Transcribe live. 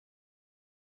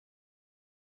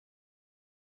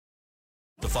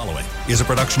following is a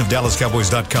production of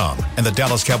DallasCowboys.com and the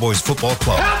Dallas Cowboys Football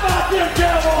Club. How about them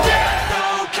Cowboys? Yeah,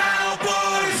 go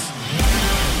Cowboys!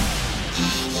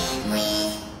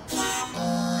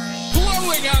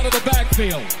 Blowing out of the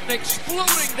backfield,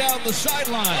 exploding down the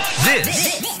sideline.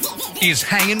 This is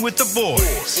Hanging with the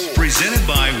Boys, presented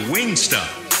by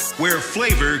Wingstop, where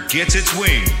flavor gets its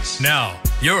wings. Now,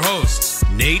 your hosts,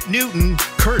 Nate Newton,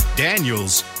 Kurt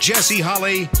Daniels, Jesse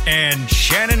Holley, and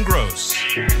Shannon Gross.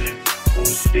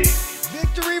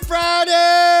 Victory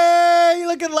Friday!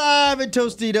 Looking live at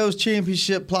Tostitos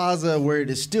Championship Plaza, where it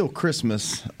is still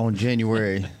Christmas on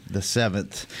January the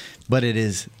 7th. But it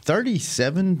is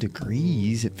 37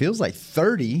 degrees. It feels like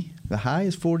 30. The high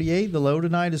is 48. The low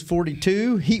tonight is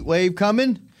 42. Heat wave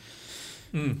coming.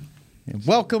 And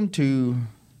welcome to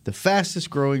the fastest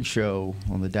growing show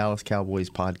on the Dallas Cowboys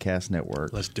Podcast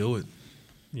Network. Let's do it.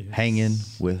 Yes. Hanging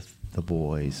with the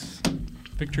boys.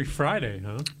 Victory Friday,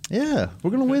 huh? Yeah,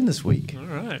 we're going to win this week. All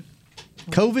right.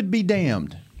 COVID be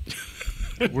damned.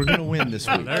 We're going to win this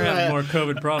week. They're having more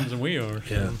COVID problems than we are.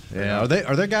 So. Yeah. Are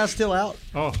their guys still out?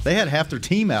 Oh, They had half their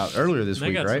team out earlier this they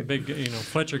week, got right? some big,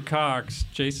 Fletcher Cox,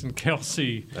 Jason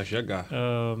Kelsey, That's your guy.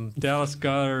 Dallas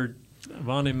Goddard,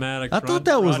 Vonnie Maddox. I thought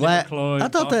that was McCloy, I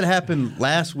thought that happened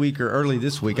last week or early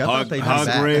this week. I thought they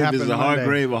Hargrave is a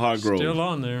Hargrave or Hargrove? Still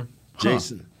on there.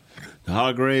 Jason.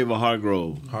 Hargrave or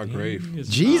Hargrove? Hargrave. He's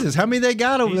Jesus, how many they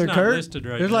got over He's there, not Kurt? listed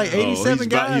right There's now. like 87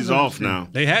 guys. He's off now.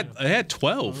 They had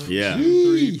 12. Yeah.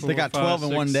 Jeez, Four, they got 12 5,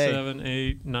 in one 6, day. 7,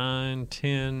 8, 9,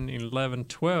 10, 11,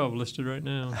 12 listed right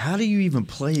now. How do you even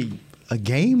play a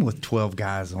game with 12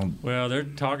 guys on? Well, they're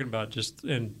talking about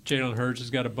and Jalen Hurts has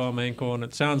got a bum ankle, and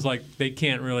it sounds like they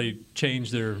can't really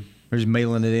change their. They're just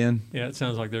mailing it in. Yeah, it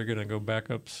sounds like they're going to go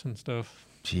backups and stuff.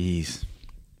 Jeez.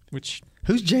 Which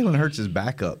Who's Jalen Hurts'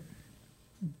 backup?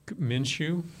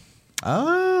 Minshew?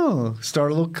 Oh,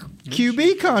 start a little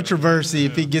QB controversy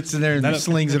if he gets in there and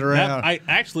slings it around. That might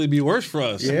actually be worse for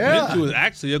us. Yeah. Minshew is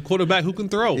actually a quarterback who can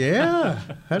throw. Yeah,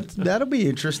 that'll be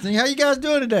interesting. How you guys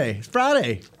doing today? It's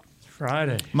Friday.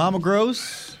 Friday. Mama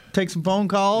Gross, take some phone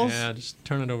calls. Yeah, just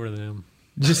turn it over to them.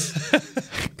 Just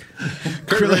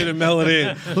Kurt ready to mail it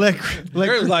in. let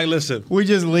Kurt's like, listen. we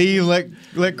just leave.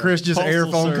 Let Chris just air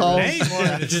Postal phone service. calls. Hey,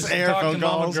 wanted to just Air talk phone to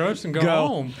Mama calls. Gross and go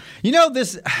home. You know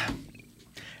this.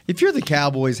 If you're the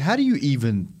Cowboys, how do you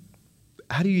even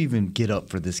get up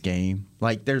for this game?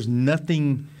 Like, there's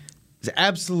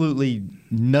absolutely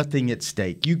nothing at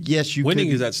stake. You Winning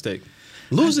could, is at stake.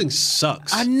 Losing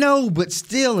sucks. I know, but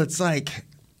still, it's like,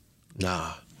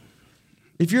 Nah.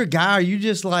 if you're a guy, are you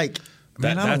just like,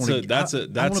 man, I want to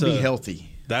be a healthy.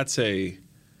 That's a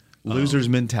Loser's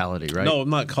mentality, right? No, I'm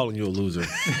not calling you a loser.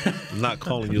 I'm not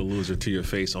calling you a loser to your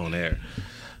face on air.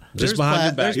 Just There's behind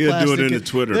your back. He'll do it in the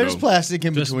Twitter, There's though. plastic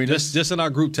in between us. Just in our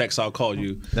group text, I'll call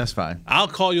you. That's fine. I'll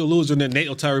call you a loser, and then Nate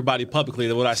will tell everybody publicly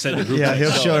that what I said in the group Yeah, text.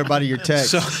 he'll So- show everybody your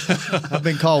text. I've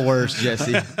been called worse,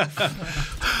 Jesse.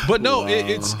 But no,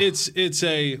 it's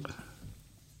a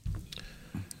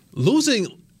losing.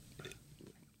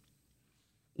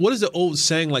 What is the old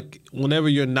saying? Like, whenever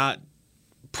you're not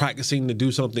practicing to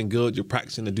do something good, you're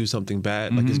practicing to do something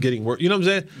bad. Like, it's getting worse. You know what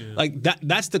I'm saying? Yeah. Like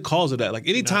that's the cause of that. Like,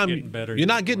 anytime getting better, you're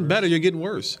not getting better, you're getting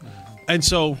worse. And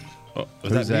so,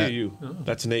 is Who's that me that? or you? Oh.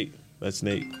 That's Nate. That's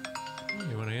Nate.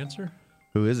 You want to answer?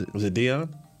 Who is it? Was it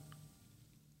Dion?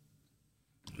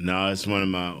 No, it's one of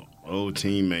my old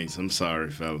teammates. I'm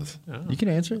sorry, fellas. You can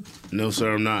answer it. No,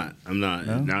 sir, I'm not. I'm not.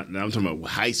 No? I'm talking about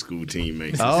high school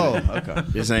teammates. Oh, okay.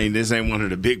 This ain't one of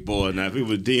the big boys. Now, if it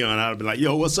was Dion, I'd be like,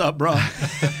 yo, what's up, bro?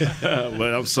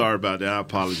 But I'm sorry about that. I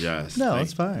apologize. No, Thank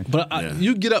it's fine. But Yeah.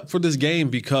 you get up for this game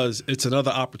because it's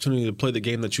another opportunity to play the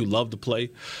game that you love to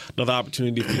play, another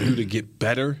opportunity for you to get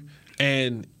better.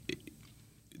 And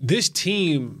this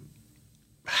team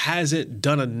hasn't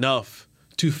done enough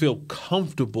to feel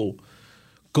comfortable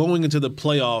going into the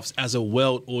playoffs as a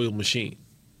well-oiled machine.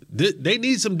 They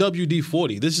need some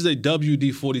WD-40. This is a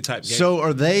WD-40 type game. So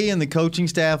are they and the coaching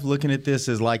staff looking at this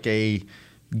as like a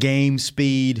game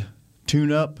speed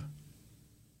tune-up?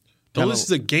 No, this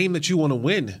is a game that you want to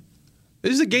win.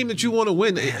 This is a game that you want to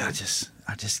win. Man, I just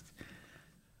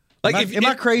Like, am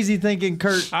I crazy thinking,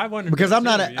 Kurt? I wonder because I'm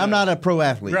not too, I'm yeah. not a pro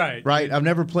athlete, Right. Right. I've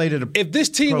never played at a. if this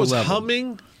team pro was level.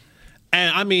 humming,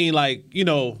 and I mean, like, you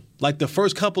know, like the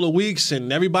first couple of weeks,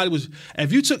 and everybody was,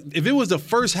 if it was the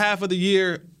first half of the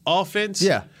year offense,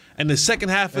 Yeah. and the second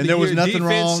half of And the there was year nothing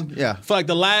defense, wrong, yeah. for like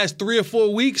the last 3 or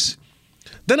 4 weeks,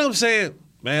 then I'm saying,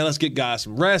 man, let's get guys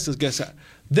some rest. Let's get some.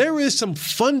 There is some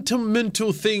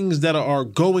fundamental things that are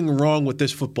going wrong with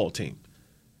this football team,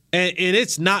 and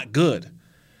it's not good.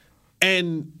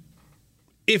 And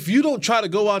if you don't try to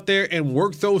go out there and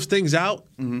work those things out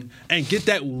and get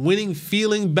that winning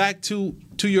feeling back to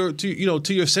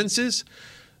your senses,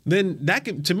 then that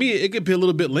can, to me, it could be a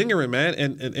little bit lingering, man.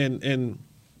 And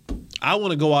I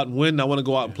want to go out and win. I want to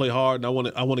go out and play hard, and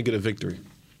I want to get a victory.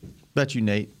 About you,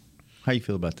 Nate. How you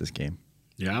feel about this game?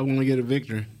 Yeah, I want to get a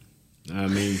victory. I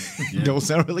mean, You don't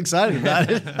sound real excited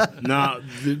about it. no,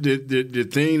 the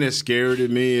thing that's scary to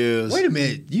me is Wait a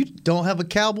minute. You don't have a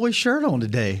Cowboy shirt on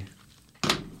today.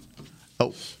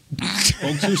 Oh.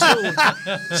 Spoke too soon.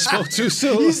 Spoke too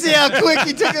soon. You see how quick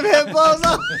he took his headphones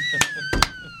off?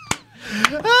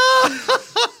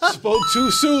 Spoke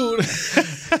too soon.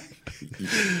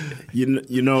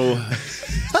 you know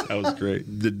That was great.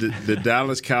 the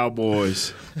Dallas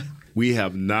Cowboys. We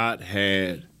have not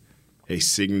had a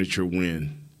signature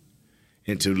win,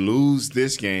 and to lose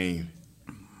this game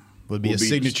Would be Will a be-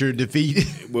 signature defeat.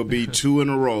 will be 2 in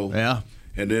a row. Yeah.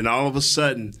 And then all of a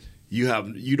sudden, you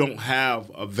don't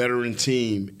have a veteran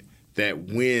team that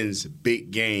wins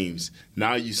big games.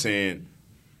 Now you're saying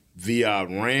via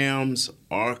Rams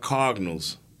or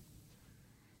Cardinals,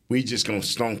 we just gonna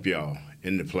stomp y'all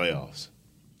in the playoffs.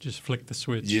 Just flick the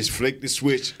switch. Just flick the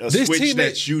switch, a This switch team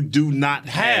that you do not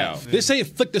have. This ain't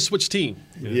flick the switch team.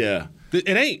 Yeah. It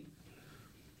ain't.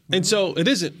 And so it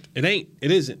isn't. It ain't.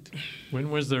 It isn't. When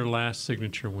was their last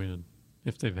signature win,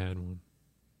 if they've had one?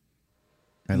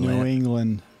 New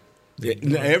England.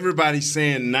 Everybody's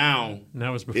saying now And that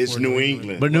was before it's New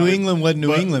England. But New England wasn't New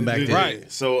But- England back then.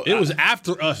 Right. So It was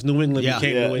after us, New England Yeah.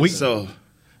 became yeah, New England. so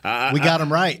We got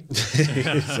them right.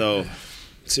 so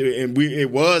and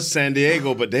it was San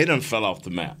Diego, but they done fell off the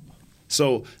map.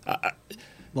 So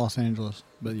Los Angeles.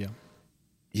 But yeah.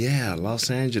 yeah, Los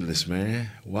Angeles, man.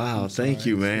 Wow, thank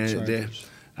you, man. Strikers.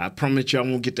 I promise you I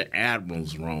won't get the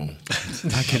Admirals wrong.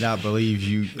 I cannot believe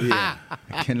you.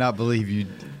 I cannot believe you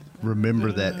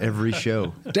remember that every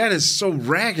show. That is so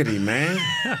raggedy, man.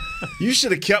 You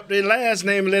should have kept their last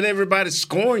name and let everybody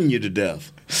scorn you to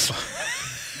death.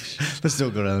 Let's still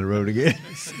go down the road again.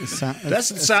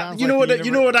 You know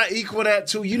what I equal that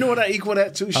to? You know what I equal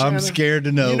that to, Shannon? I'm scared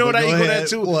to know. You know what but I go equal ahead. that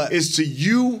to? What? Is to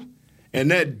you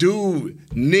and that dude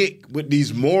Nick with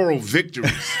these moral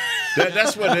victories.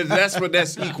 That's what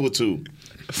that's equal to.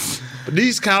 But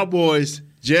these Cowboys,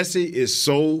 Jesse, is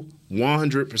so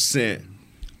 100%.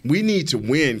 We need to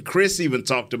win. Chris even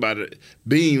talked about it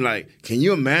being like, can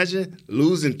you imagine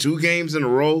losing 2 games in a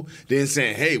row, then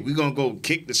saying, hey, we're going to go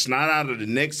kick the snot out of the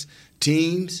next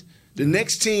teams? The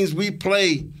next teams we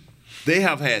play, they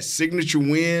have had signature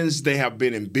wins. They have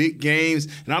been in big games.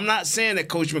 And I'm not saying that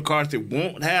Coach McCarthy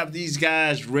won't have these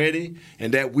guys ready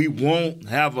and that we won't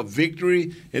have a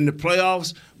victory in the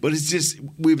playoffs, but it's just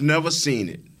we've never seen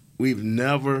it. We've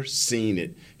never seen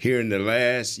it here in the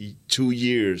last 2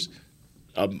 years.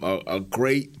 A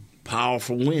great,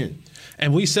 powerful win.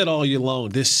 And we said all year long,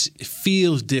 this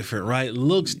feels different, right?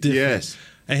 Looks different. Yes.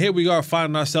 And here we are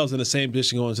finding ourselves in the same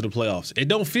position going into the playoffs. It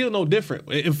don't feel no different.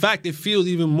 In fact, it feels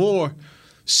even more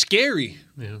scary.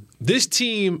 Yeah. This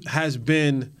team has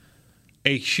been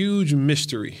a huge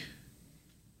mystery.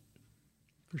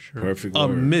 For sure. Perfect A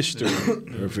words. mystery.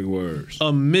 Perfect words.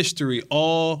 A mystery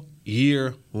all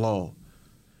year long.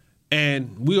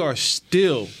 And we are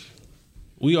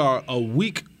a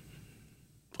week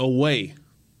away,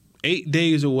 8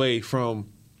 days away from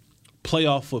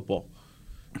playoff football.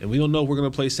 And we don't know if we're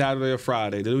going to play Saturday or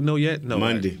Friday. Do we know yet? No.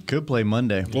 Monday. Could play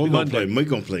Monday. Or Monday. We're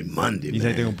going to play Monday, You man.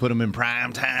 think they're going to put them in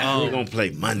prime time? We're going to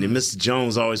play Monday. Mr.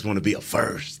 Jones always want to be a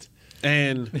first.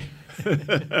 And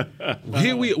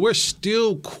here we're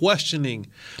still questioning.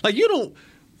 Like you don't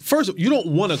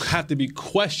want to have to be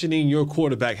questioning your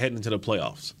quarterback heading into the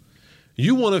playoffs.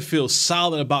 You want to feel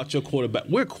solid about your quarterback.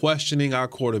 We're questioning our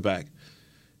quarterback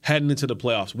heading into the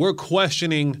playoffs. We're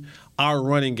questioning our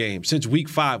running game. Since week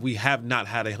 5, we have not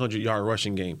had a 100-yard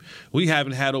rushing game. We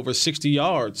haven't had over 60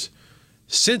 yards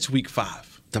since week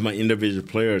 5. Talking about individual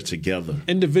players together.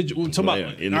 Individual. Talking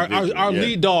about Individual, our yeah.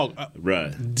 lead dog,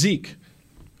 Right. Zeke,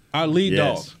 our lead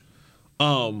Yes.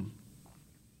 dog.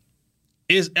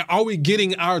 Are we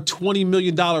getting our $20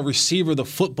 million receiver the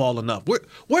football enough?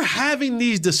 We're having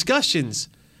these discussions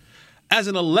as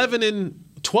an 11 and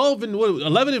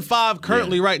 5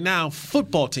 currently right now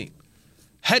football team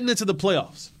heading into the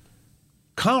playoffs.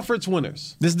 Conference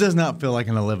winners. This does not feel like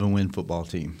an 11-win football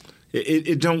team.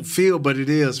 It don't feel, but it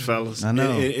is, fellas. I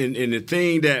know. And the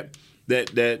thing that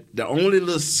the only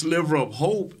little sliver of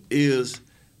hope is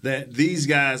that these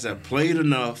guys have played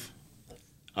enough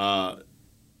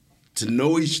to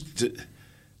know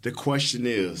the question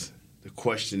is,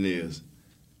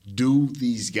 do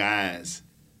these guys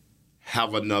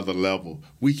have another level?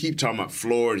 We keep talking about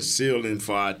floor and ceiling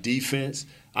for our defense,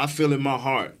 I feel in my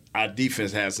heart our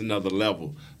defense has another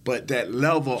level. But that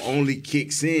level only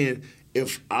kicks in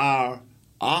if our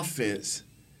offense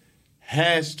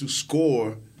has to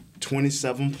score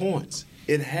 27 points.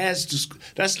 It has to.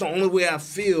 That's the only way I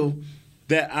feel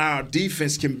that our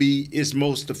defense can be its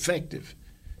most effective.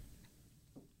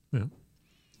 Yeah.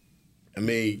 I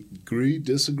mean, agree,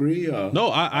 disagree? No,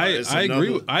 I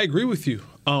agree. I agree with you.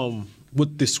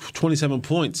 With this 27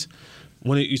 points,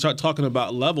 when you start talking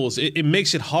about levels, it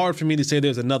makes it hard for me to say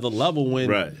there's another level when.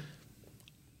 Right.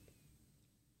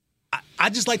 I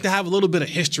just like to have a little bit of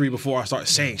history before I start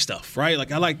saying stuff, right?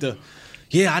 Like I like to,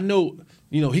 I know,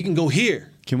 he can go here.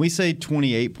 Can we say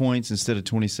 28 points instead of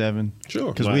 27?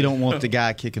 Sure. Because we don't want the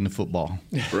guy kicking the football.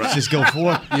 Right. Just go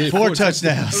four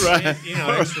touchdowns. Right.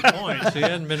 Extra points. He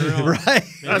hadn't been real. Right.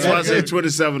 That's why I say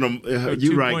 27. You're right. 2-point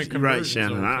You're right, conversions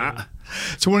Shannon.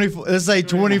 24. Let's say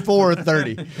 24 or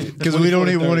 30, because we don't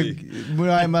even want to.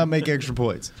 We might make extra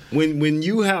points. When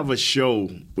you have a show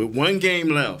with one game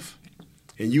left,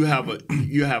 and we have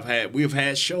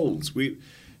had shows.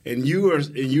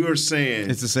 You are saying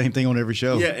It's the same thing on every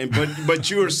show. yeah, and but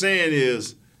you are saying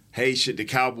is, hey, should the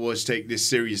Cowboys take this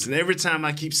serious? And every time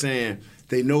I keep saying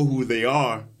they know who they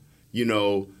are,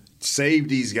 save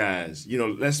these guys.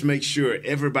 Let's make sure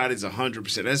everybody's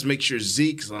 100%. Let's make sure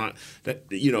Zeke's the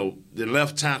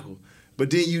left tackle.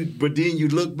 But then you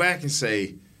look back and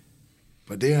say,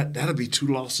 but that'll be 2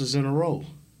 losses in a row.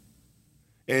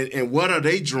 And what are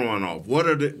they drawing off? What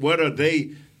are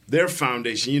they their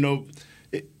foundation?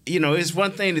 It's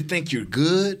one thing to think you're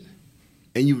good,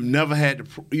 and you've never had to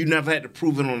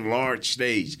prove it on a large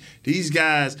stage. These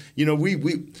guys,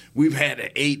 we've had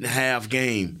an 8.5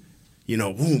 game.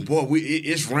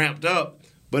 It's ramped up,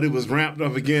 but it was ramped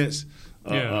up against.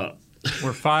 We're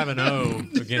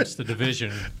 5-0 against the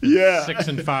division. Yeah.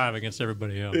 6-5 against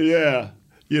everybody else. Yeah.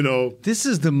 This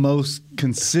is the most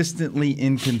consistently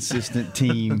inconsistent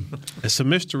team It's a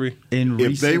mystery. in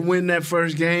recent. If they win that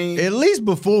first game, At least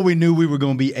before we knew we were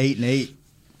going to be 8-8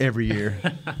 every year,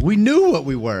 we knew what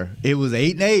we were. It was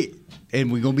 8-8, and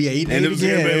we're going to be 8-8 and it was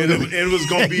going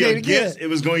to be 8-8 against. again. It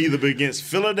was going to either be against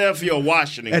Philadelphia or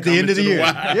Washington At the end of the coming year.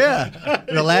 to wire. Yeah.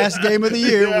 The last game of the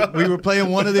year, Yeah. we were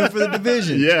playing one of them for the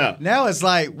division. Yeah. Now it's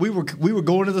like we were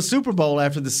going to the Super Bowl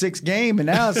after the 6th game, and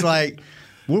now it's like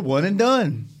we're one and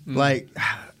done. Like,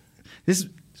 this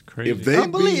It's crazy. If they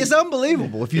it's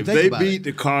unbelievable if you if think they about beat it.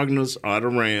 the Cardinals or the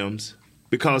Rams,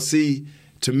 because see,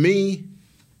 to me,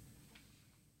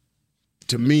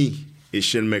 it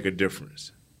shouldn't make a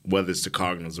difference whether it's the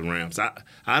Cardinals or Rams.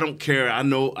 I don't care. I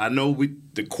know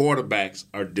the quarterbacks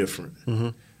are different,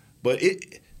 but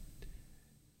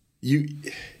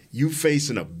you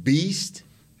facing a beast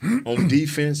on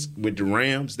defense with the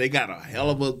Rams. They got a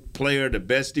hell of a player, the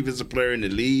best defensive player in the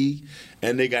league,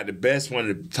 and they got the best, one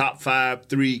of the top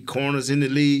 3 corners in the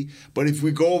league. But if we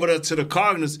go over there to the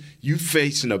Cardinals, you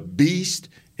facing a beast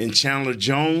in Chandler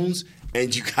Jones,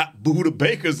 and you got Buda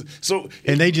Bakers. So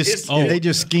And they just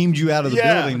schemed you out of the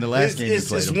building the last game you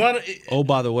played them. Oh,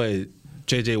 by the way,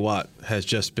 J.J. Watt has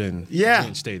just been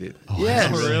reinstated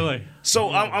Yes. Oh, really? So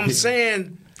I'm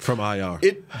saying from IR.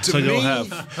 to me, you'll have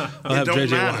don't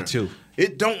J.J. matter. Watt too.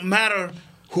 It don't matter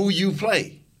who you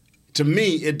play. To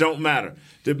me, it don't matter.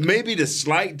 Maybe the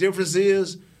slight difference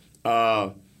is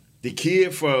the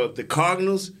kid for the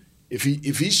Cardinals. If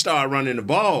he start running the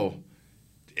ball,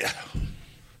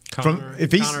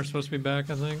 Connor's supposed to be back,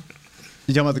 I think.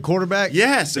 You talking about the quarterback?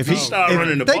 yes, if he start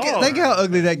running the ball, Think how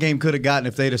ugly that game could have gotten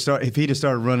if he'd have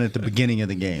started running at the beginning of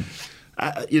the game.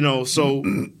 So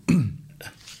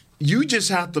you just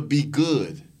have to be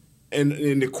good. And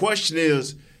the question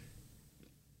is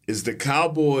the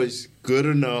Cowboys good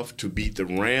enough to beat the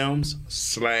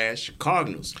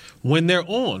Rams/Cardinals? When they're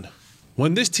on.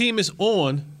 When this team is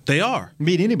on, they are.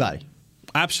 Beat anybody.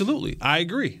 Absolutely. I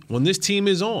agree. When this team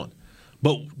is on.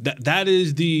 But that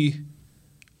is the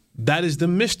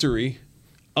mystery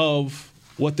of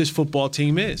what this football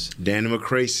team is. Danny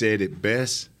McCray said it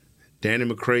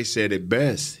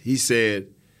best. He said,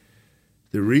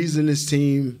 the reason this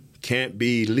team can't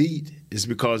be elite is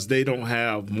because they don't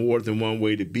have more than one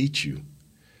way to beat you.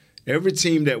 Every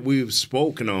team that we've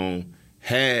spoken on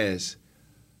has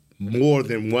more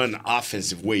than one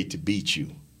offensive way to beat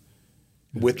you.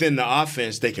 Within the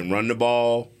offense, they can run the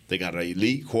ball. They got an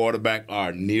elite quarterback or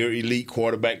a near elite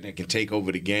quarterback that can take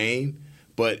over the game.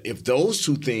 But if those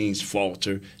two things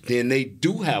falter, then they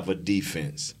do have a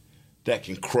defense that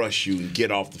can crush you and get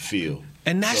off the field.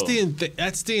 And that's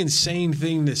the insane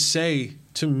thing to say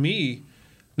to me.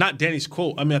 Not Danny's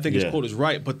quote. I mean, I think his quote is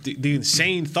right. But the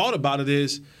insane thought about it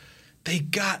is they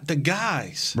got the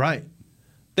guys. Right.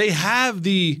 They have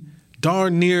the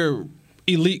darn near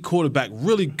elite quarterback,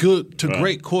 really good to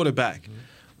great quarterback.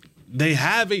 They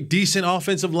have a decent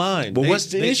offensive line. But what's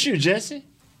the issue, Jesse?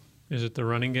 Is it the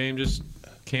running game just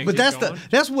can't But get going?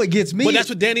 that's what gets me. But that's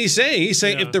what Danny's saying. He's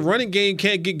saying if the running game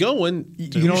can't get going, you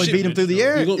can only beat them through the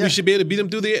air. we should be able to beat them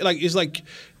through the air. Like it's like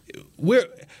we're.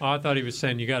 Oh, I thought he was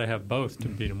saying you got to have both to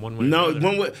beat them one way. No, or the other.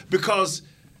 one way, because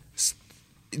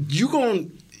you gonna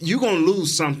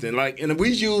lose something. Like, and we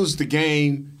used the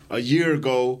game a year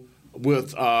ago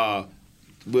with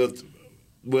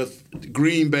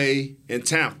Green Bay and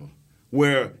Tampa,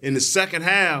 where in the second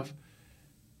half,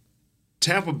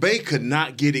 Tampa Bay could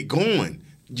not get it going.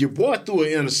 Your boy threw an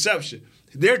interception.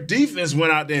 Their defense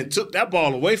went out there and took that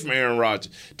ball away from Aaron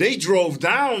Rodgers. They drove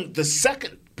down the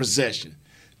second possession.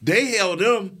 They held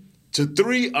them to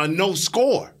 3 or no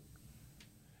score.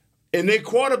 And their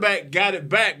quarterback got it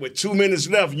back with 2 minutes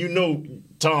left. You know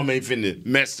Tom ain't finna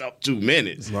mess up 2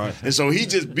 minutes. Right. And so he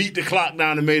just beat the clock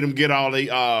down and made them get all the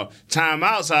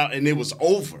timeouts out, and it was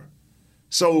over.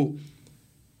 So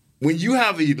when you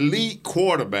have an elite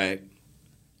quarterback,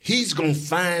 he's going to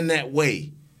find that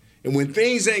way. And when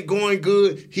things ain't going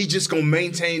good, he's just going to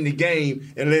maintain the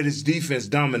game and let his defense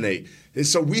dominate. And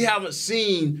so we haven't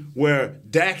seen where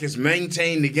Dak has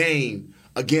maintained the game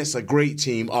against a great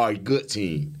team or a good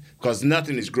team, because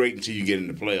nothing is great until you get in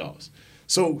the playoffs.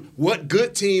 So what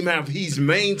good team have he's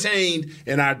maintained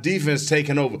and our defense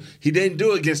taken over? He didn't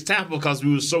do it against Tampa because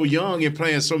we were so young and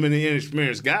playing so many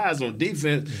inexperienced guys on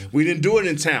defense. We didn't do it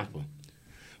in Tampa.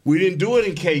 We didn't do it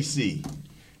in KC.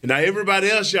 And now everybody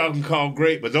else y'all can call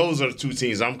great, but those are the two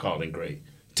teams I'm calling great,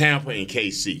 Tampa and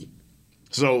KC.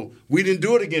 So we didn't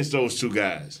do it against those two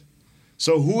guys.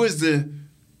 So who is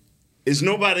it's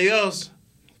nobody else,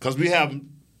 because we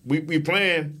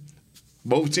playing,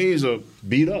 both teams are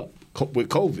beat up with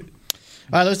COVID.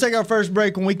 All right, let's take our first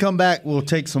break. When we come back, we'll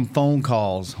take some phone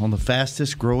calls on the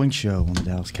fastest growing show on the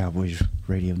Dallas Cowboys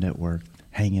Radio Network,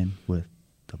 Hanging with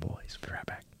the Boys. Be right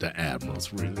back. The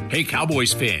Admirals, really. Hey,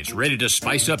 Cowboys fans, ready to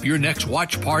spice up your next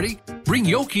watch party? Bring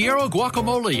Yo Quiero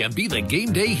guacamole and be the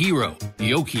game day hero.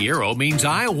 Yo Quiero means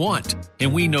I want,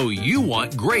 and we know you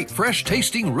want great,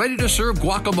 fresh-tasting, ready-to-serve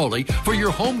guacamole for your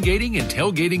home gating and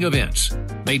tailgating events.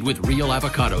 Made with real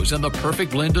avocados and the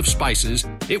perfect blend of spices,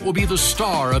 it will be the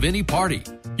star of any party.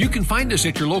 You can find us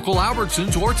at your local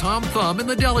Albertsons or Tom Thumb in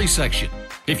the deli section.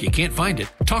 If you can't find it,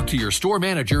 talk to your store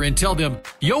manager and tell them,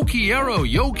 Yo Quiero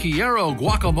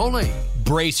guacamole.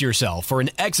 Brace yourself for an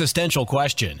existential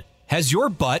question. Has your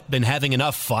butt been having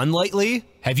enough fun lately?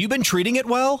 Have you been treating it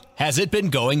well? Has it been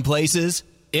going places?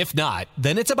 If not,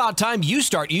 then it's about time you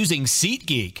start using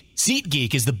SeatGeek.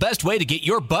 SeatGeek is the best way to get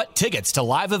your butt tickets to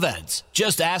live events.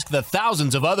 Just ask the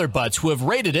thousands of other butts who have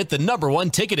rated it the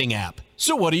 #1 ticketing app.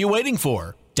 So what are you waiting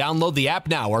for? Download the app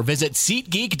now or visit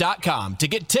SeatGeek.com to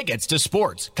get tickets to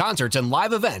sports, concerts, and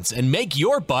live events and make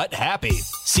your butt happy.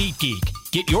 SeatGeek.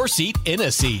 Get your seat in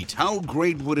a seat. How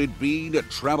great would it be to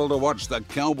travel to watch the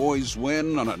Cowboys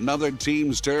win on another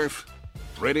team's turf?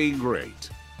 Pretty great.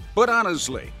 But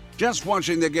honestly, just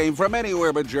watching the game from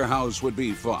anywhere but your house would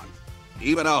be fun.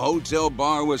 Even a hotel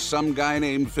bar with some guy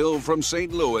named Phil from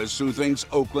St. Louis who thinks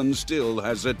Oakland still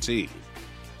has a team.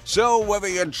 So whether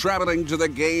you're traveling to the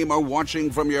game or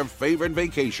watching from your favorite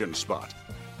vacation spot,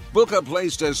 book a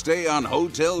place to stay on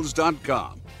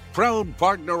Hotels.com. Proud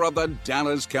partner of the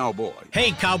Dallas Cowboys.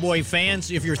 Hey, Cowboy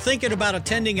fans, if you're thinking about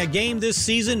attending a game this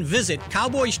season, visit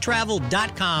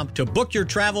CowboysTravel.com to book your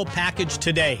travel package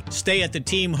today. Stay at the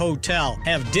team hotel,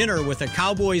 have dinner with a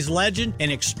Cowboys legend,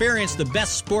 and experience the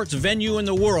best sports venue in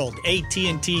the world,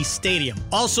 AT&T Stadium.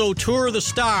 Also, tour the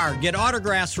Star, get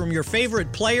autographs from your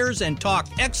favorite players, and talk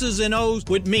X's and O's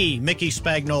with me, Mickey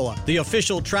Spagnola. The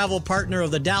official travel partner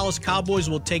of the Dallas Cowboys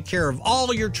will take care of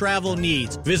all your travel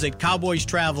needs. Visit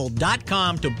CowboysTravel.com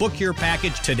to book your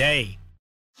package today.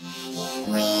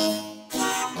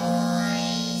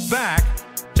 Back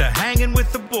to Hanging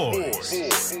with the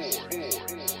Boys.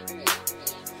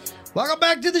 Welcome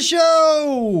back to the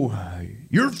show.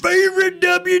 Your favorite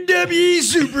WWE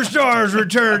superstars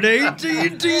return to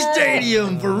AT&T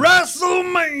Stadium for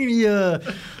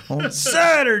WrestleMania on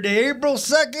Saturday, April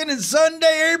 2nd and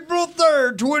Sunday, April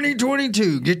 3rd,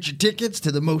 2022. Get your tickets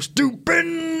to the most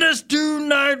stupendous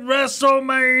two-night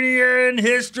WrestleMania in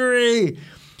history.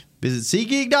 Visit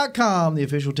SeatGeek.com, the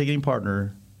official ticketing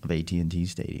partner of AT&T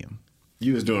Stadium.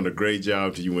 You was doing a great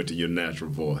job till you went to your natural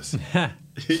voice.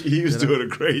 He was doing a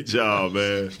great job,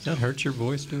 man. Does that hurt your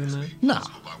voice doing that? No,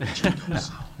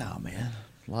 man.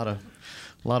 A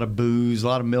lot of booze, a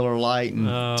lot of Miller Lite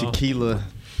and tequila.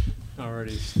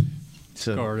 Already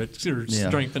scarred it or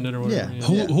strengthened it or whatever.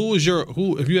 Yeah. Who is your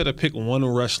if you had to pick one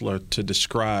wrestler to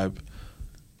describe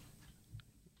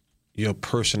your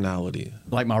personality.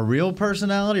 Like my real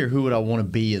personality, or who would I want to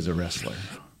be as a wrestler?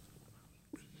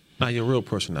 Not your real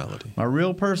personality. My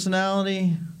real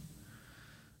personality?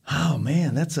 Oh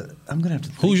man, I'm gonna have to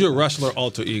think. Who's your wrestler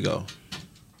alter ego?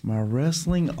 My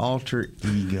wrestling alter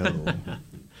ego.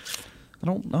 I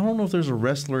don't know if there's a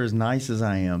wrestler as nice as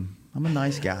I am. I'm a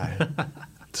nice guy.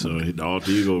 So the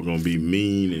alter ego gonna be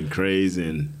mean and crazy,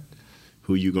 and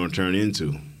who you gonna turn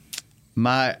into?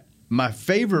 My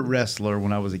favorite wrestler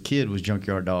when I was a kid was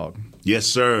Junkyard Dog. Yes,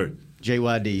 sir.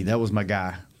 JYD, that was my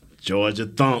guy. Georgia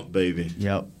Thump, baby.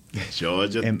 Yep.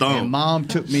 Georgia and Thump. Mom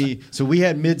took me. So we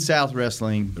had Mid-South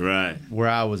Wrestling, right, where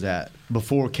I was at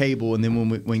before cable, and then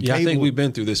when Yeah, cable, I think we've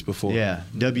been through this before. yeah,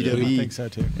 WWE. I think so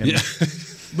too. Yeah.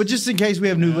 But just in case we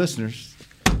have new listeners,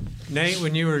 Nate,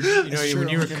 when you were when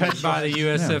you were cut by the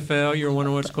USFL, you were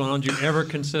wondering what's going on. Did you ever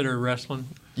consider wrestling?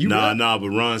 Nah, but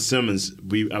Ron Simmons,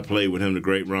 I played with him, the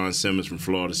great Ron Simmons from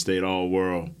Florida State,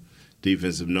 all-world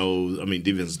defensive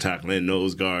tackle and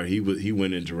nose guard. He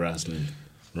went into wrestling,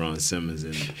 Ron Simmons.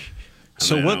 And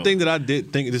So one thing that I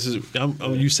did think, this is,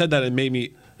 you said that, it made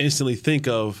me instantly think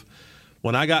of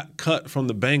when I got cut from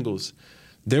the Bengals.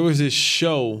 There was this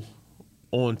show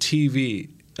on TV.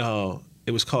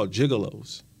 It was called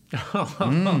Gigolos.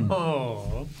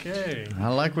 Oh, okay. I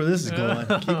like where this is going.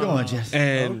 Keep going, Jesse.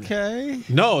 And Okay.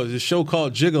 no, it's a show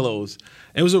called Gigolos.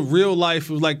 It was a real life.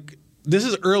 It was like, this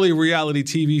is early reality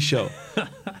TV show,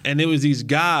 and it was these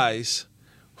guys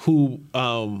who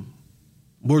were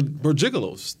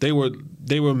gigolos.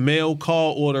 They were male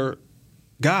call order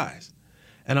guys,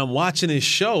 and I'm watching this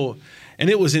show, and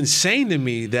it was insane to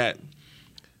me that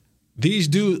these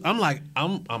dudes. I'm like,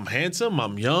 I'm handsome,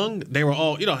 I'm young. They were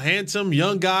all handsome,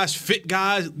 young guys, fit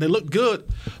guys. They looked good,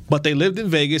 but they lived in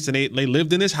Vegas, and they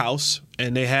lived in this house,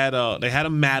 and they had a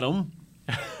madam.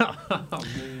 Oh,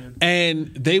 man. And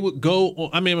they would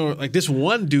go. I mean, like this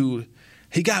one dude,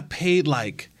 he got paid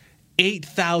like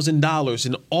 $8,000,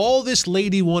 and all this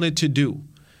lady wanted to do,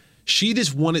 she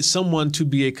just wanted someone to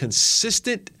be a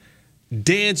consistent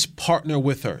dance partner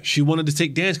with her. She wanted to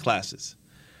take dance classes.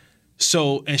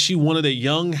 So, and she wanted a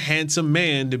young, handsome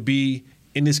man to be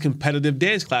in his competitive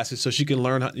dance classes so she can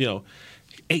learn how,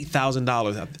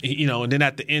 $8,000, and then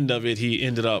at the end of it, he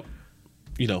ended up,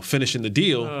 finishing the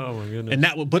deal. Oh my goodness! And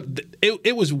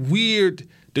it was weird.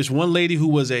 There's one lady who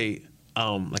was a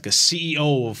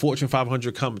CEO of a Fortune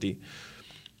 500 company.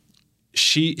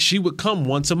 She would come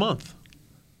once a month,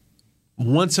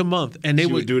 and they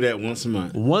would do that once a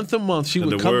month. Once a month, she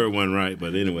would the come. The word wasn't right,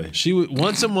 but anyway, she would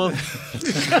once a month.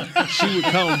 She would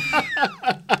come.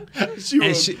 She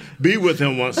would be with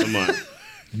him once a month.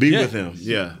 Be with him,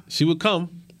 yeah. She would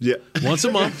come. Yeah, once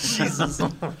a month.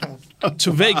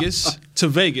 To Vegas,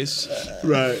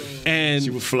 right? And she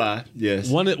would fly.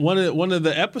 Yes. One of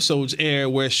the episodes aired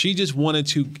where she just wanted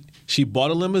to. She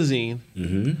bought a limousine,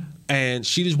 and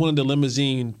she just wanted the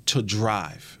limousine to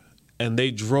drive, and they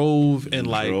drove and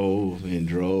drove.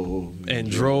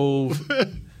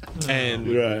 And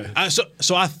right.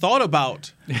 So I thought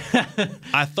about.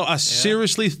 I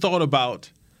seriously thought about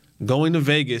going to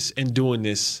Vegas and doing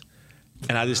this.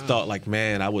 And I just thought, like,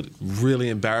 man, I would really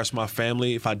embarrass my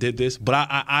family if I did this. But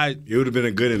it would have been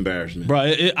a good embarrassment,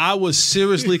 bro. I was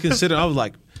seriously considering. I was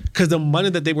like, because the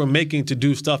money that they were making to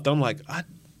do stuff, I'm like, I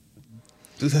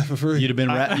do that for free. You'd have been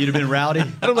rowdy. I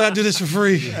don't know how to do this for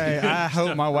free. Hey, I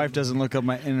hope my wife doesn't look up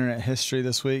my internet history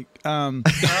this week. I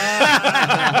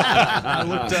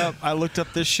looked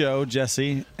up this show,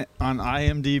 Jesse, on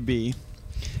IMDb.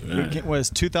 It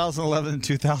was 2011 and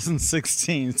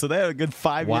 2016, so they had a good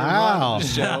 5-year run on the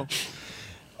show.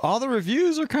 All the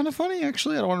reviews are kind of funny,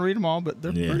 actually. I don't want to read them all, but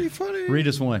they're pretty funny. Read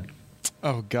us one.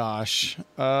 Oh, gosh.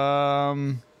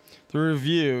 The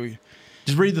review.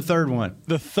 Just read the third one.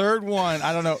 The third one,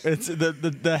 I don't know. It's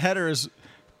the header is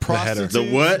prostitutes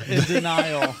the what? in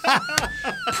denial.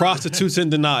 Prostitutes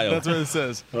in denial. That's what it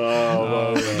says.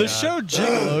 Oh, the show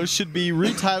Gigolo should be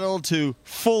retitled to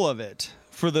Full of It,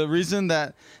 for the reason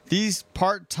that these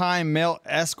part-time male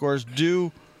escorts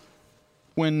do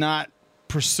when not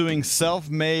pursuing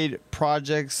self-made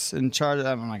projects in charge.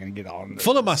 I'm not going to get all into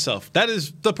Full of myself. That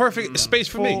is the perfect space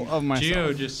for me. Full of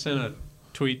myself. Gio just sent a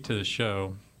tweet to the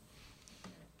show.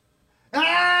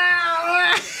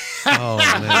 Oh,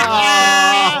 man.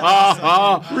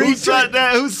 Who sent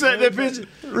that picture?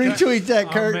 Retweet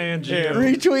that, Kurt. Man, Gio.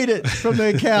 Retweet it from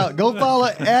the account. Go follow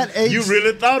at H. You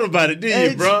really thought about it,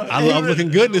 didn't you, bro? I'm looking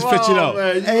good in this picture, though.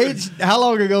 H. How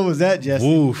long ago was that, Jesse?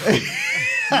 Oof.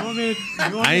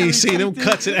 I ain't seen them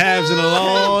cuts and abs in a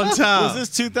long time. Was this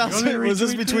 2000? Was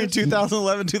this between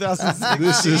 2011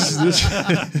 2006? This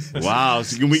is Wow.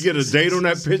 So can we get a date on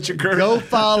that picture, Kurt? Go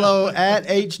follow at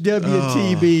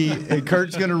HWTB, and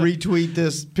Kurt's going to retweet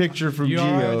this picture from You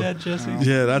all right Gio. with that, Jesse?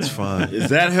 Yeah, that's fine. Is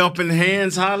that helping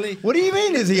hands, Holly? What do you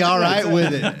mean? Is he all right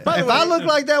with it? If I look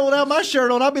like that without my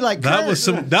shirt on, I'll be like, That Kurt,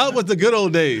 was the good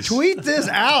old days. tweet this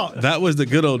out. That was the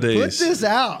good old Put days. this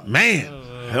out. Man.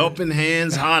 Helping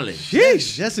hands, Holly.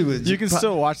 Sheesh. Jesse was. You can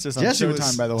still watch this on Jesse Showtime,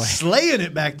 was by the way. slaying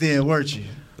it back then, weren't you?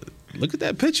 Look at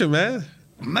that picture, man.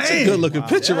 Man, It's a good looking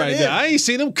picture that right is. there. I ain't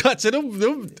seen them cuts and them.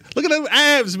 Look at them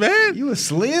abs, man. You was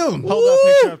slim. Hold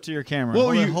that picture up to your camera. What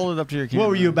were you? Hold it up to your camera. What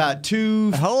were you about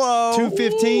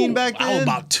 215 back then? I was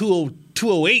about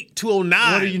 208,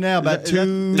 209. What are you now? About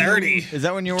 230. Is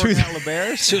that when you were working at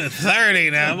LeBear's? 230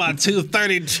 now. I'm about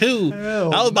 232.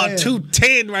 Hell, I was about man.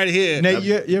 210 right here. Nate,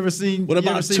 you ever seen? What you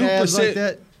about ever seen abs 2%? like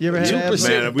that? You ever had abs? 2%?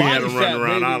 Man, we had them Body running fat,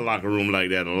 around baby. our locker room like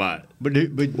that a lot. But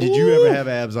did you ever have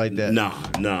abs like that? No.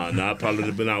 I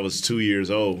probably been I was 2 years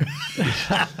old.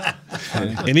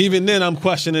 And even then, I'm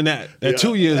questioning that at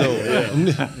 2 years old.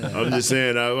 I'm just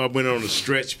saying, I went on a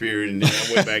stretch period and then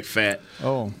I went back fat.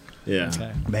 Oh. Yeah.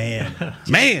 Man,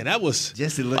 that was.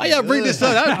 Jesse Why y'all bring this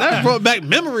up? That brought back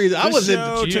memories. I was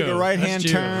Show in. took a right hand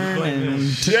That's Gio. turn and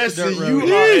Jesse, dirt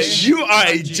road. you are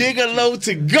a gigolo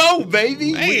to go,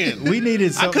 baby. Man, we needed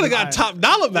I something. could have got top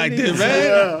dollar back then, man.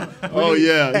 Yeah. Oh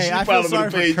yeah. Hey, She I feel probably sorry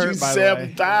would for have paid Kurt, you by the way.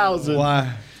 7,000.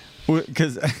 Why?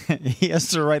 Because he has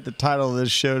to write the title of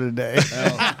this show today.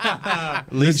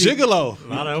 The gigolo. A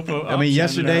lot of I mean,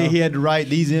 yesterday he had to write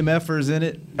these MFers in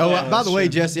it. Oh, by the way,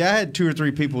 Jesse, I had 2 or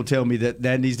 3 people tell me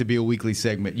that needs to be a weekly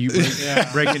segment. You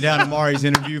breaking down Amari's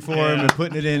interview for him and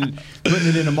putting it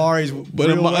in Amari's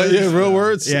real words. Yeah, real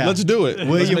words. Yeah. Let's do it. Let's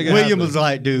William make it William happen. was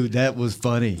like, dude, that was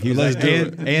funny. He was Let's like,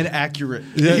 do and accurate.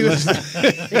 Yeah, he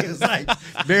was like,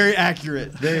 very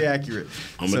accurate, very accurate.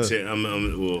 I'm gonna So, tell.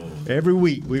 Well, every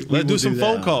week we Let's do will some that.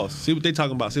 phone calls. See what they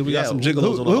talking about. See if we got Yeah. some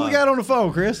gigolos on the Who line. we got on the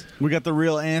phone, Chris? We got the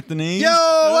real Anthony. Yo,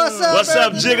 what's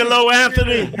up, Gigolo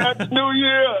Anthony? Happy New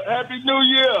Year. Happy New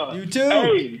Year. You too.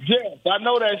 Hey, Jeff, I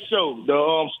know that show.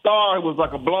 The star was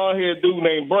like a blonde-haired dude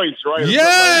named Brace, right?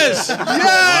 Yes!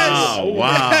 Yes!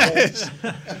 Wow.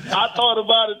 I thought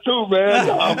about it too, man.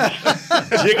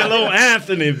 Gigolo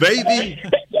Anthony, baby.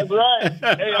 That's right.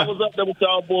 Hey, I was up there with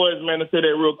y'all boys, man, to say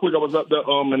that real quick. I was up there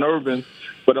in Irving,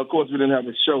 but of course we didn't have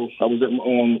a show. I was at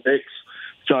X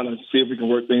trying to see if we can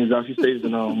work things out. She stays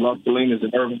in Las Salinas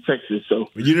in Irving, Texas. So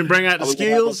You didn't bring out the I was gonna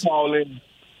have skills? her call in.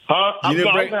 Huh? I was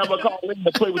didn't going to have a call in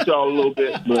to play with y'all a little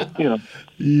bit, but,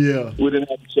 Yeah. we didn't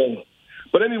have a show.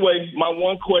 But anyway, my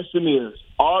one question is,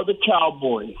 are the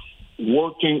Cowboys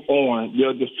working on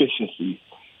their deficiencies?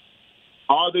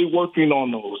 Are they working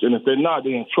on those? And if they're not,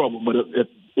 they're in trouble. But if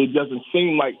it doesn't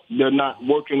seem like they're not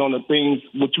working on the things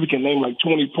which we can name like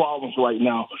 20 problems right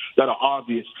now that are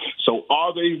obvious. So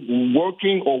are they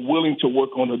working or willing to work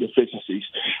on the deficiencies?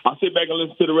 I'll sit back and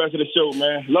listen to the rest of the show,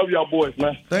 man. Love y'all boys,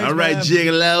 man. Thanks, All right, man.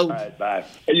 Gigolo. All right, bye.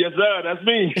 Yes, sir. That's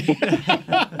me.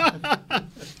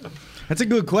 That's a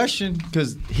good question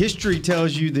because history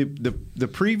tells you the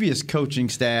previous coaching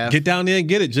staff, Get down there and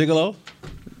get it, gigolo.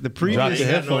 the Drop previous the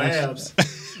Got no headphones.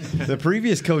 abs. the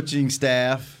previous coaching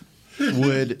staff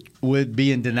would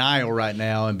be in denial right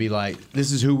now and be like,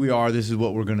 "This is who we are. This is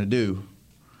what we're going to do."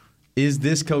 Is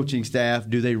this coaching staff?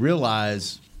 Do they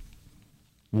realize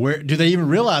where? Do they even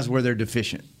realize where they're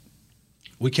deficient?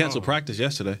 We canceled practice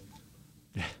yesterday.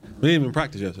 We didn't even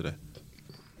practice yesterday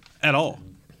at all.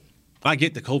 I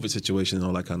get the COVID situation and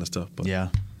all that kind of stuff, but Yeah.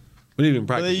 we didn't even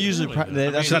But practice. they usually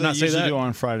that's Should I what not they say usually that? do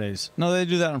on Fridays. No, they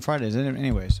do that on Fridays.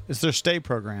 Anyways, it's their stay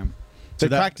program. They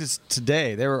practiced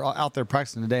today. They were out there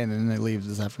practicing today, and then they leave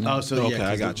this afternoon. Oh, so Okay, yeah,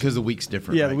 I got you. because the week's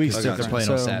different. yeah, right? the week's 'Cause different. They're playing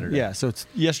so, on Saturday. Yeah, so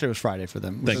yesterday was Friday for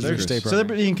them. Thank so you, their Chris. stay So they're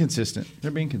program. being consistent. They're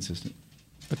being consistent.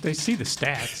 But they see the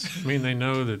stats. I mean, they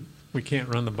know that we can't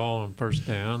run the ball on first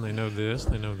down. They know this.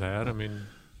 They know that. I mean,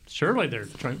 surely they're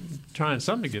trying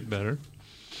something to get better.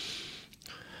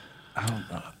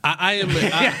 I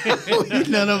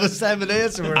am. None of us have an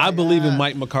answer. I believe in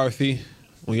Mike McCarthy.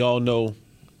 We all know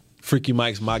Freaky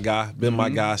Mike's my guy. Been my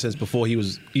guy since before he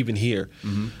was even here.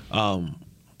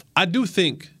 I do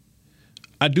think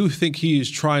he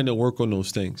is trying to work on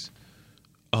those things.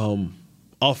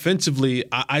 Offensively,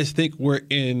 I think we're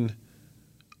in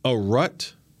a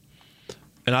rut,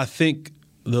 and I think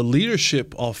the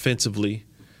leadership offensively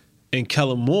in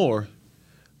Kellen Moore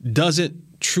doesn't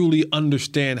truly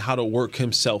understand how to work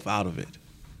himself out of it.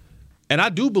 And I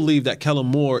do believe that Kellen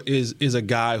Moore is a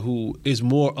guy who is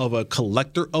more of a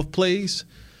collector of plays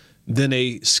than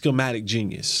a schematic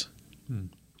genius.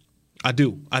 I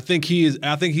do. I think he's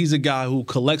a guy who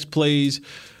collects plays,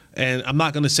 and I'm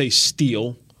not going to say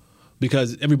steal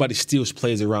because everybody steals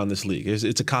plays around this league. It's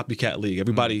a copycat league.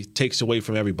 Everybody takes away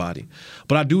from everybody.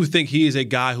 But I do think he is a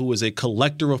guy who is a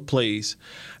collector of plays,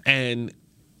 and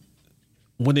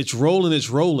when it's rolling, it's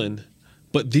rolling.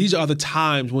 But these are the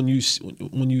times when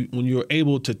you're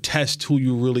able to test who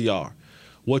you really are,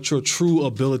 what your true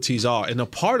abilities are. And a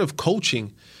part of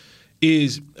coaching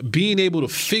is being able to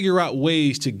figure out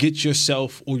ways to get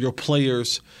yourself or your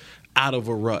players out of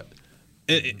a rut.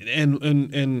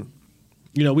 And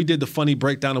you know, we did the funny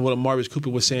breakdown of what Amarius Cooper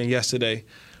was saying yesterday,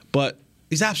 but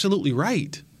he's absolutely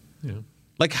right. Yeah.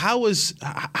 Like, how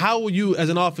you as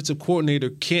an offensive coordinator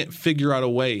can't figure out a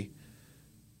way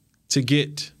to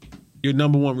get your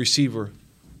number one receiver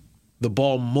the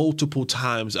ball multiple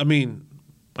times? I mean,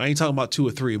 I ain't talking about 2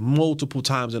 or 3, multiple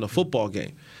times in a football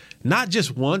game. Not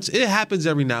just once. It happens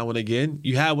every now and again.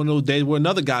 You have one of those days where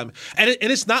another guy, and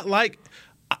it's not like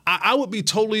I would be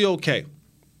totally okay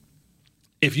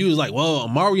if you was like, well,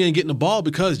 Amari ain't getting the ball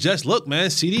because just look, man,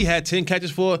 CD had 10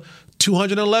 catches for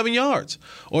 211 yards.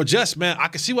 Or just, man, I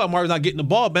can see why Amari's not getting the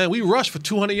ball, man. We rushed for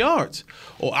 200 yards.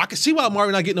 Or I can see why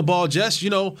Amari's not getting the ball, just, you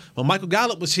know, when Michael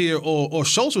Gallup was here or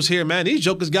Schultz was here, man, these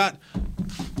jokers got,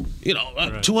 you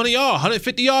know, 200 yards,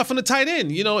 150 yards from the tight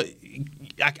end. You know,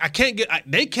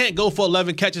 they can't go for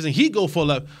 11 catches and he go for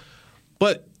 11.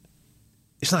 But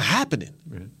it's not happening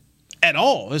at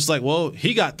all. It's like, well,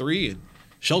 he got 3 and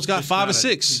Schultz got 5 or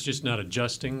 6. He's just not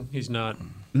adjusting. He's not.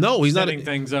 No, he's setting not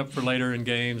things up for later in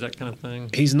games, that kind of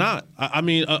thing. He's not. I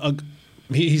mean,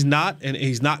 he's not, and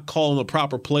he's not calling the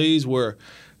proper plays where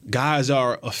guys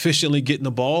are efficiently getting the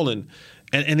ball, and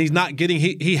he's not getting.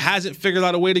 He hasn't figured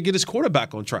out a way to get his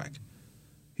quarterback on track.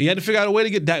 He had to figure out a way to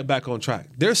get Dak back on track.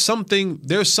 There's something.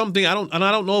 I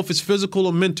don't know if it's physical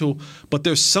or mental, but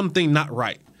there's something not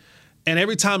right. And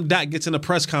every time Dak gets in a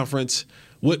press conference,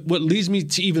 what leads me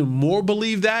to even more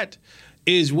believe that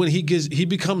is when he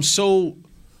becomes so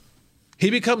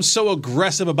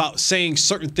aggressive about saying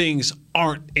certain things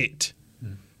aren't it.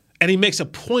 And he makes a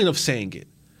point of saying it.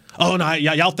 Oh, no,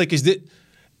 y'all think it's this.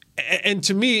 And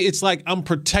to me, it's like I'm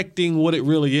protecting what it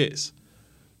really is.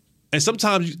 And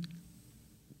sometimes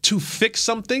to fix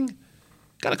something, you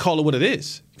got to call it what it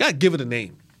is. You got to give it a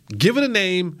name. Give it a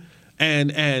name,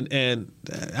 and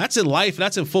that's in life,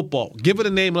 that's in football. Give it a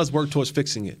name and let's work towards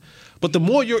fixing it. But the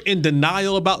more you're in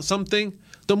denial about something,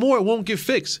 the more it won't get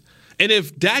fixed. And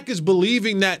if Dak is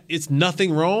believing that it's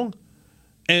nothing wrong,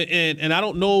 and I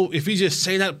don't know if he just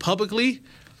say that publicly,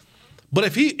 but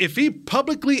if he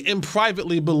publicly and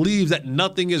privately believes that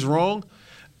nothing is wrong,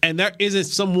 and there isn't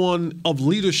someone of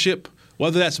leadership,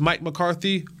 whether that's Mike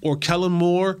McCarthy or Kellen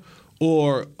Moore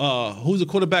or who's the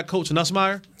quarterback coach,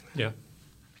 Nussmeier? Yeah.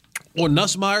 Or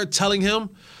Nussmeier telling him,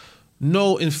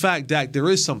 no, in fact, Dak, there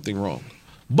is something wrong.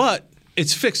 But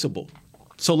it's fixable.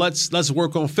 So let's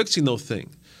work on fixing those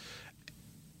things.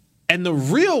 And the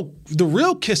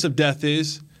real kiss of death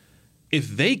is if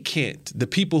they can't, the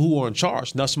people who are in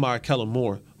charge, Nussmeier, Kellen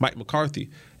Moore, Mike McCarthy,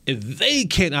 if they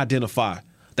can't identify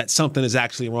that something is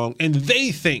actually wrong and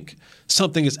they think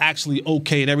something is actually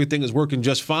okay and everything is working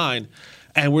just fine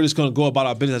and we're just going to go about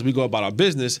our business as we go about our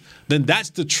business, then that's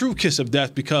the true kiss of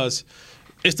death because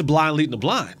it's the blind leading the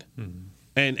blind. Mm-hmm.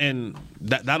 And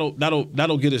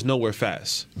that'll get us nowhere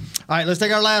fast. All right, let's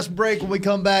take our last break. When we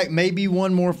come back, maybe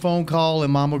one more phone call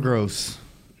and Mama Gross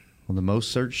on the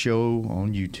most searched show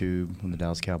on YouTube on the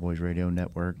Dallas Cowboys Radio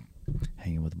Network.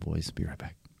 Hanging with the boys. Be right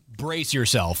back. Brace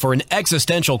yourself for an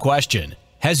existential question.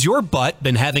 Has your butt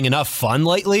been having enough fun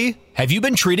lately? Have you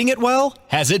been treating it well?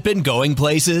 Has it been going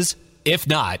places? If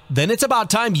not, then it's about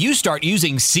time you start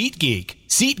using SeatGeek.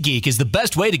 SeatGeek is the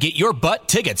best way to get your butt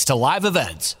tickets to live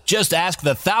events. Just ask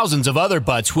the thousands of other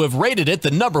butts who have rated it the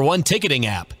 #1 ticketing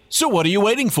app. So what are you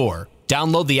waiting for?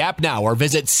 Download the app now or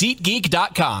visit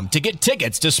SeatGeek.com to get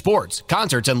tickets to sports,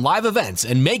 concerts, and live events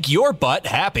and make your butt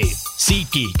happy.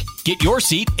 SeatGeek. Get your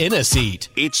seat in a seat.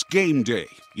 It's game day.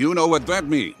 You know what that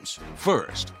means.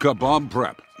 First, kebab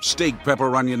prep. Steak,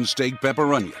 pepper, onion, steak,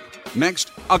 pepper, onion. Next,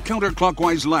 a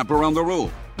counterclockwise lap around the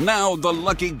room. Now the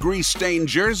lucky grease-stained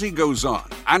jersey goes on.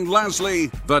 And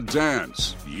lastly, the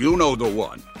dance. You know the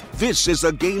one. This is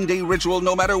a game day ritual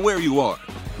no matter where you are.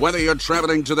 Whether you're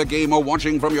traveling to the game or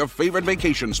watching from your favorite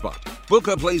vacation spot, book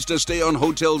a place to stay on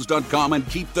Hotels.com and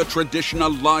keep the tradition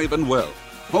alive and well.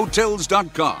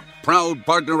 Hotels.com, proud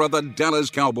partner of the Dallas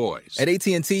Cowboys. At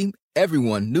AT&T,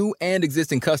 everyone, new and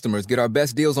existing customers, get our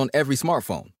best deals on every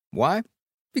smartphone. Why?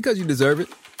 Because you deserve it.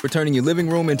 For turning your living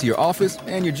room into your office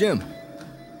and your gym.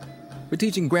 For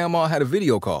teaching Grandma how to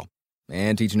video call.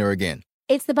 And teaching her again.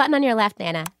 It's the button on your left,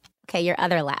 Nana. Okay, your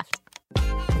other left.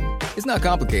 It's not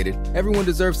complicated. Everyone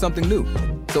deserves something new.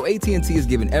 So AT&T is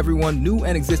giving everyone, new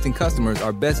and existing customers,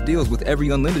 our best deals with every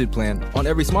unlimited plan on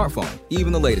every smartphone,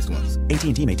 even the latest ones.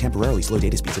 AT&T may temporarily slow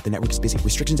data speeds if the network is busy.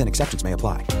 Restrictions and exceptions may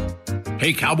apply.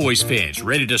 Hey, Cowboys fans,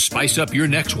 ready to spice up your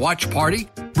next watch party?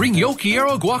 Bring Yo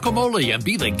Quiero guacamole and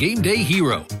be the game day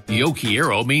hero. Yo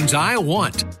Quiero means I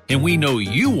want, and we know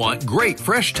you want great,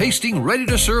 fresh-tasting,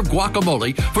 ready-to-serve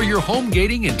guacamole for your home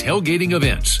gating and tailgating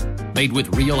events. Made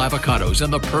with real avocados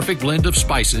and the perfect blend of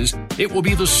spices, it will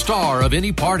be the star of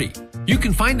any party. You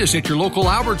can find us at your local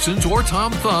Albertsons or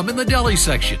Tom Thumb in the deli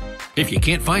section. If you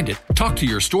can't find it, talk to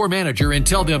your store manager and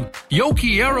tell them, Yo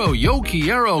Quiero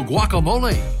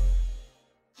guacamole.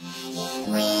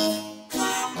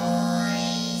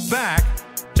 Back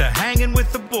to Hanging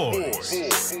with the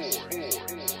Boys.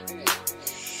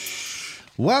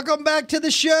 Welcome back to the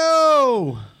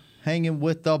show. Hanging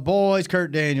with the boys.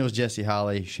 Kurt Daniels, Jesse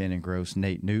Holley, Shannon Gross,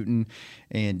 Nate Newton,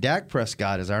 and Dak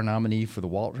Prescott is our nominee for the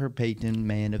Walter Payton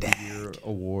Man of the Year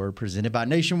Award presented by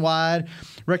Nationwide,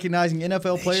 recognizing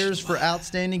NFL players for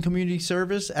outstanding community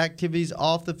service, activities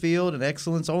off the field, and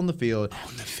excellence on the field.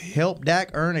 Help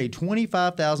Dak earn a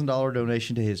 $25,000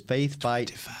 donation to his Faith Fight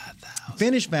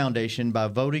Finish Foundation by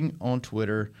voting on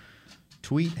Twitter.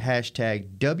 Tweet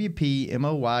hashtag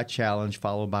WPMOY Challenge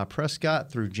followed by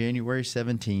Prescott through January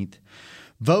 17th.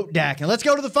 Vote Dak. And let's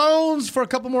go to the phones for a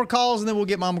couple more calls, and then we'll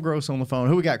get Mama Gross on the phone.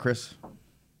 Who we got, Chris?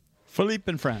 Philippe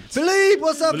in France. Philippe,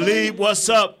 what's up, Philippe, what's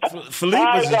up?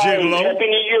 Philippe is a gigolo. Happy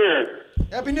New Year.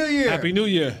 Happy New Year. Happy New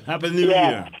Year. Happy New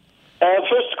Year.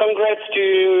 First, congrats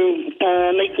to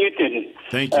Nate Newton.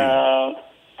 Thank you.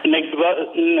 The next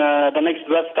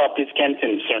bus stop is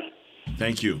Canton, sir.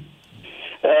 Thank you.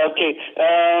 Okay.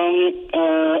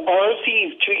 ROC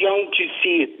is too young to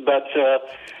see it, but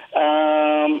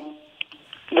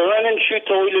the run and shoot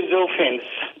Oilers offense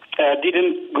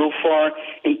didn't go far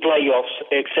in playoffs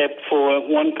except for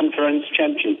one conference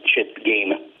championship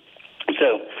game.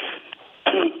 So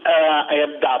I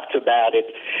have doubts about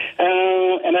it.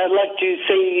 And I'd like to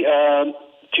say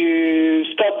to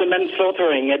stop the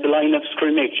manslaughtering at the line of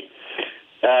scrimmage.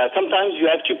 Sometimes you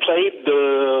have to play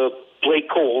the play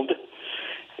cold.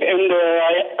 And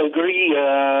I agree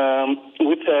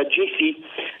with JC.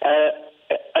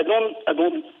 I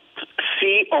don't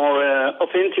see our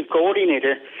offensive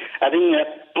coordinator having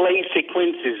play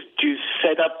sequences to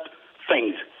set up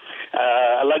things.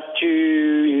 I'd like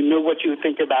to know what you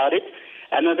think about it.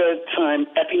 Another time,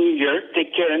 Happy New Year.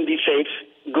 Take care and be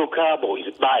safe. Go Cowboys.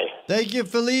 Bye. Thank you,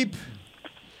 Philippe.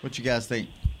 What you guys think?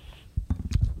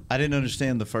 I didn't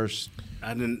understand the first.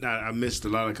 I missed a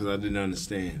lot because I didn't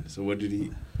understand. So what did he?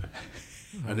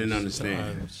 I didn't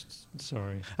understand.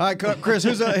 Sorry. All right, Chris,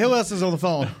 who else is on the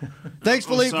phone? Thanks,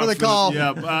 Philippe, for the call.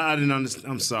 Yeah, I didn't understand.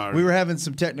 I'm sorry. We were having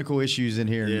some technical issues in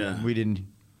here. Yeah. And we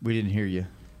didn't hear you.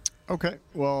 Okay.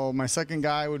 Well, my second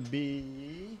guy would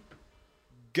be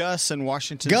Gus in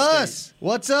Washington Gus, State.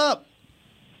 what's up?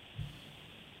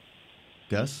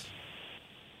 Gus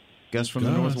from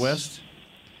the Northwest?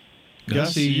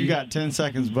 Gussie, you got 10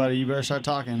 seconds, buddy. You better start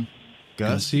talking.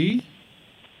 Gussie?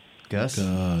 Gus?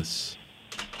 All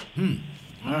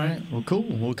right. Well, cool.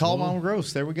 We'll call Mama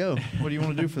Gross. There we go. What do you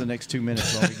want to do for the next 2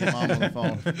 minutes while we get Mom on the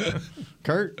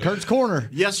phone? Kurt's corner.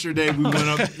 Yesterday we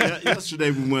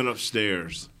went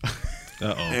upstairs.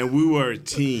 And we were a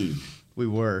team. We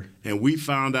were. And we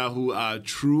found out who our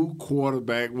true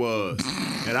quarterback was.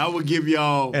 And I will give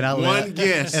y'all one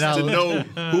guess to know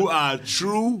who our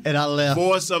true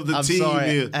voice of the team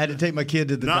is. I had to take my kid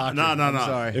to the doctor. No. I'm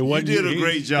sorry. You did a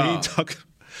great job.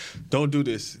 Don't do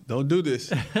this. Don't do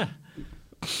this.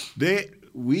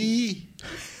 We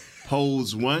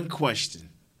posed one question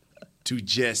to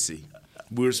Jesse.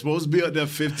 We were supposed to be up there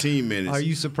 15 minutes. Are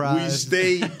you surprised? We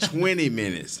stayed 20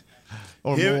 minutes.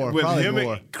 Or more, probably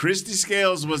more. Christy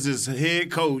Scales was his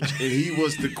head coach, and he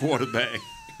was the quarterback.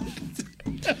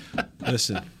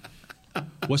 Listen,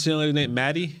 what's the young lady named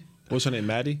Maddie? What's her name,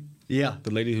 Maddie? Yeah.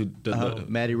 The lady who does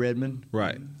Maddie Redmond.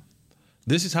 Right.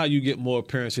 This is how you get more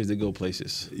appearances that go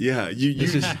places. Yeah,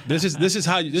 this is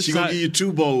how you. She's gonna give you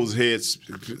 2 bowls heads.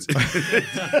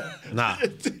 Nah.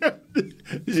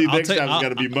 Next time it's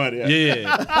gotta be money. Yeah.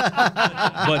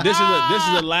 But this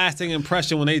is a lasting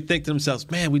impression when they think to themselves,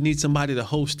 man, we need somebody to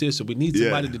host this, or we need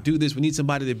somebody to do this. We need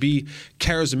somebody to be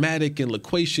charismatic and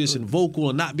loquacious and vocal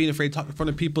and not being afraid to talk in front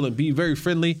of people and be very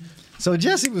friendly. So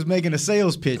Jesse was making a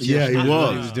sales pitch. Yeah, he yesterday, was.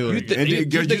 what he was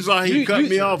doing. You saw he cut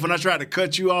me off when I tried to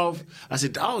cut you off. I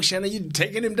said, "Oh, Shannon, you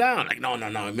taking him down?" Like, no,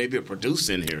 maybe a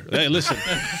producer in here. Hey, listen.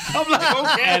 I'm like,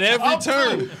 okay. At every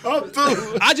turn. I'm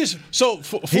through. I just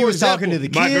for He was example, talking to the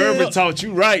kids. Mike Irvin taught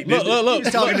you right. Look. He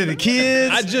was talking to the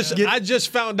kids. I just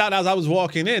found out as I was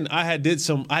walking in, I did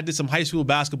some high school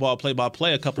basketball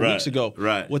play-by-play a couple weeks ago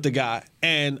with the guy,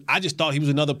 and I just thought he was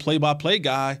another play-by-play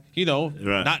guy,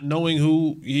 not knowing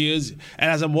who he is.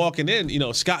 And as I'm walking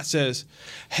in, Scott says,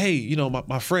 "Hey,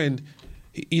 my friend,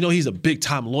 he's a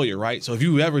big-time lawyer, right? So if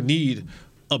you ever need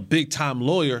a big-time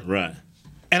lawyer, right?"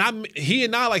 And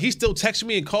he still texts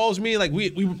me and calls me. Like, we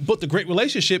built a great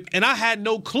relationship, and I had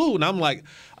no clue. And I'm like,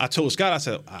 I told Scott, I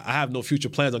said, I have no future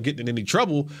plans on getting in any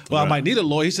trouble. Well, I might need a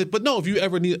lawyer. He said, but no, if you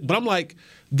ever need, but I'm like,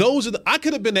 I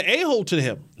could have been the a-hole to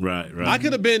him. Right. I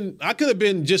could have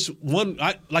been just one,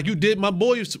 like you did my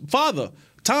boy's father,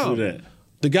 Tom. Who that?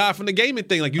 The guy from the gaming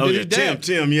thing, like you did his dad.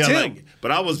 Tim, yeah. Tim. But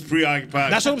I was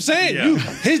preoccupied. That's what I'm saying. Yeah.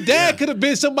 His dad could have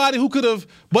been somebody who could have.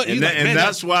 But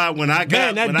that's why when I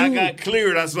got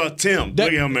cleared, I saw Tim. Look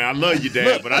at him, man. I love you,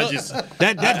 Dad, but I just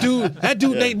that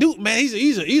dude Nate Newton, man.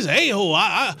 He's an a-hole.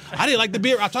 I didn't like the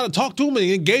beer. I tried to talk to him and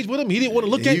engage with him. He didn't want to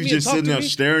look at me. He was just and talk sitting to there me.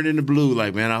 staring in the blue,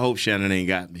 like, man, I hope Shannon ain't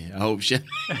got me. I hope Shannon.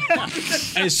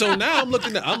 And so now I'm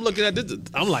looking at this.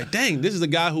 I'm like, dang, this is the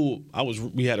guy who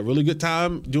we had a really good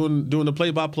time doing the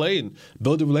play-by-play and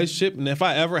build a relationship. And if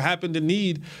I ever happen to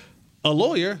need a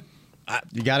lawyer,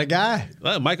 you got a guy.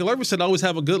 Michael Irvin said, always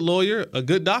have a good lawyer, a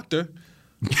good doctor.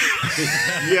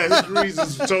 Yeah, his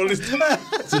reasons totally.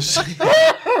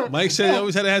 Mike said he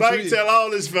always had to have. Mike tell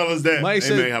all his fellas that Mike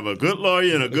they may have a good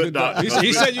lawyer and a good doctor.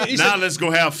 He said, now let's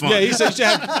go have fun. Yeah, he said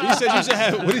you should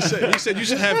have. What he said? He said you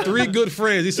should have 3 good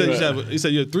friends. He said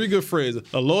you have 3 good friends: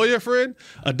 a lawyer friend,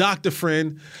 a doctor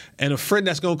friend, and a friend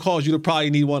that's gonna cause you to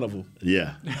probably need one of them.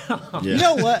 Yeah. You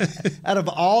know what? Out of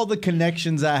all the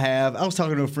connections I have, I was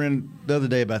talking to a friend the other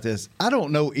day about this. I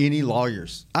don't know any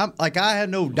lawyers. I have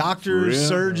no doctors,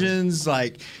 surgeons,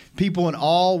 like people in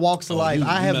all walks of life.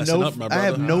 I have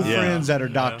no friends that are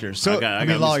doctors. So I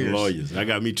got lawyers. Me some lawyers. I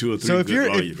got me 2 or 3 So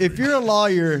good lawyers. if you're a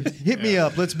lawyer, hit me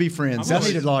up. Let's be friends. I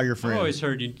need a lawyer friend. I've always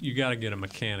heard you got to get a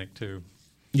mechanic too.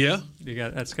 Yeah,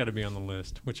 that's got to be on the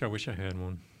list. Which I wish I had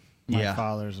one. My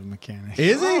father's a mechanic.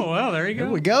 Is he? Oh well, there you go.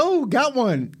 Here we go. Got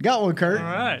one, Kurt. All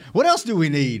right. What else do we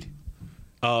need?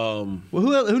 Well,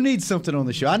 who needs something on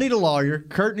the show? I need a lawyer.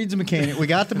 Kurt needs a mechanic. We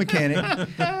got the mechanic.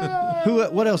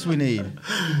 What else we need?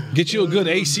 Get you a good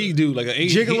AC dude, like an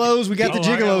AC. Gigolos. We got the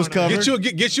gigolos covered.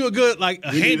 Get you a good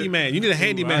handyman. You need a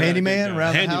handyman. A handyman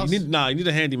around the house. You need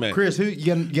a handyman. Chris, who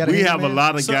you got? We have a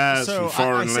lot of guys from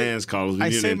foreign lands callers. We I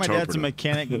need say an my interpreter. dad's a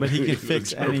mechanic, but he can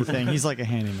fix anything. He's like a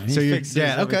handyman. He So your fixes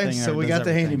dad. Okay, everything so we got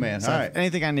the handyman. So All right.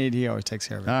 Anything I need, he always takes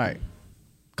care of it. All right.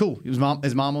 Cool. Is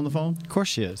mom on the phone? Of course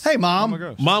she is. Hey, Mom. Oh my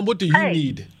gosh. Mom, what do you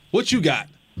need? What you got?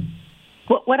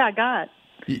 What I got?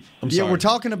 I'm sorry. We're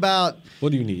talking about.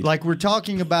 What do you need? Like we're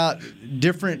talking about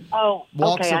different.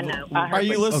 walks okay, of, I know. Are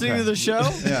you listening to the show?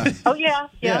 Yeah. Oh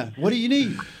yeah. What do you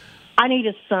need? I need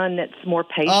a son that's more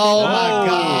patient. Oh my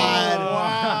God!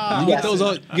 Wow. You get those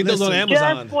on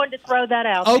Amazon. Just wanted to throw that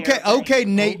out. Okay,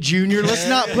 Nate Jr. Let's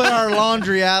not put our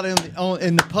laundry out in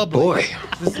the public.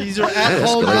 These are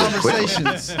at-home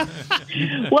conversations.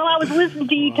 Well, I was listening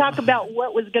to you talk about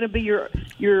what was going to be your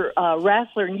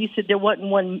wrestler, and you said there wasn't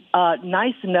one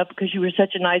nice enough because you were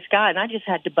such a nice guy, and I just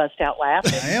had to bust out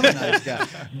laughing. I am a nice guy.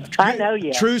 I know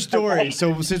you. True story. Okay.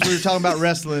 So since we were talking about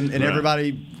wrestling, and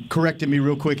everybody corrected me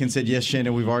real quick and said, yes,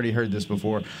 Shannon, we've already heard this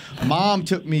before. Mom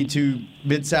took me to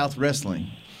Mid-South Wrestling,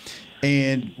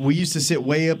 and we used to sit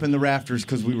way up in the rafters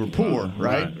because we were poor,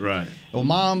 right? Right. Well,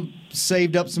 Mom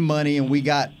saved up some money, and we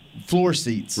got floor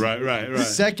seats. Right.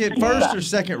 First or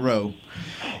second row.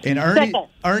 And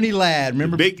Ernie Ladd,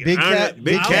 remember Big Cat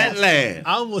Ladd.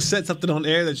 I almost said something on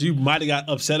air that you might have got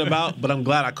upset about, but I'm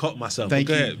glad I caught myself. Thank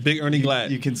Go you. ahead. Big Ernie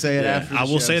Glad. You can say it after. I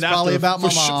will say it it's after. Probably about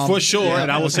my mom for sure,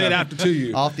 and I will say it after to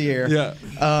you off the air.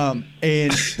 Yeah.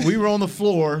 And we were on the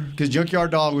floor because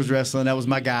Junkyard Dog was wrestling. That was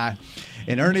my guy.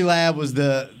 And Ernie Ladd was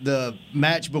the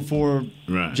match before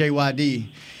JYD,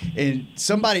 and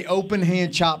somebody open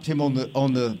hand chopped him on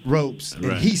the ropes,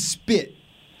 and he spit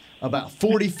about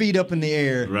 40 feet up in the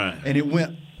air, and it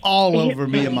went all over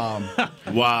me and Mom.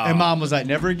 Wow! And Mom was like,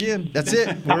 "Never again. That's it.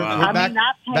 We're back,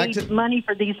 I paid money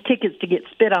for these tickets to get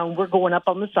spit on. We're going up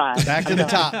on the side. Back to the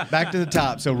top. Back to the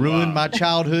top. So ruined my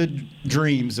childhood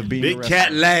dreams of being Big a wrestler.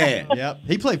 Cat Ladd. Yep.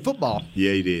 He played football.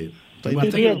 Yeah, he did.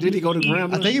 Did he go to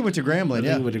Grambling? I think he went to Grambling.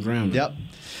 He went to Grambling. Yep.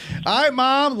 All right,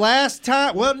 Mom. Last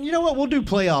time. Well, you know what? We'll do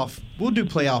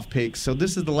playoff picks. So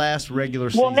this is the last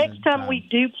regular season. Well, next time we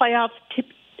do playoffs,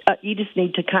 you just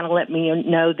need to kind of let me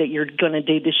know that you're going to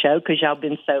do the show because y'all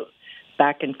been so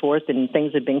back and forth and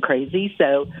things have been crazy.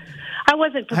 So I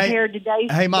wasn't prepared today.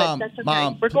 Hey, but Mom, that's okay.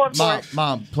 Mom, We're going for it.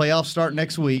 Mom, playoffs start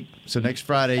next week. So next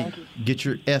Friday, get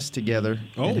your S together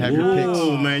and have your picks.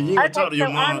 Oh man, you ain't gonna talk to your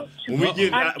mom. When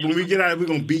we get out, we're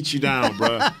gonna beat you down,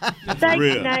 bro. Thank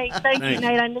you, Nate. Thank you,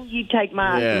 Nate. I knew you'd take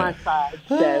my side.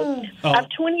 So I'm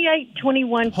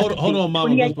 28-21. Hold on,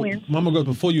 Mama Girls.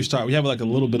 Before you start, we have like a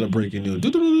little bit of breaking news.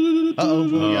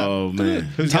 Oh man.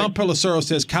 Tom Pelissero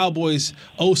says Cowboys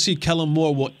OC Kellen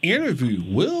Moore will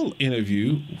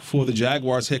interview for the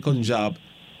Jaguars head coaching job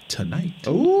tonight.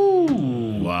 Ooh,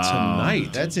 wow!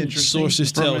 Tonight, that's interesting.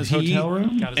 Sources tell his he hotel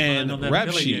room and Rap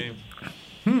Sheet.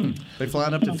 They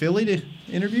flying up to Philly to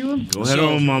interview him? Go ahead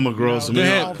on, Mama Gross. Go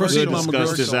ahead, proceed, We'll Mama discuss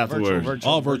Gross. this afterward.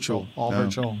 All virtual.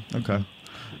 Okay.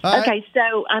 Okay,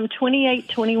 so I'm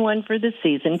 28-21 for the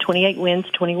season. 28 wins,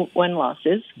 21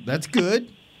 losses. That's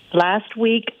good. Last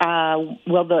week,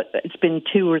 it's been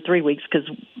 2 or 3 weeks because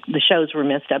the shows were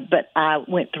messed up, but I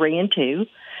went 3-2.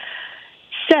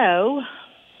 So,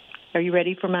 are you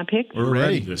ready for my pick? We're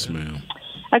ready. Yes, ma'am.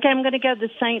 Okay, I'm going to go the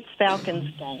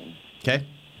Saints-Falcons game. Okay.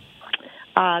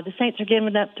 The Saints are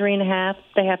giving up 3.5.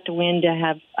 They have to win to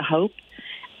have a hope.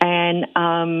 And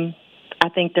I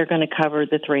think they're going to cover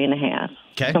the 3.5.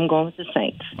 Okay. So I'm going with the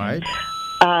Saints. All right.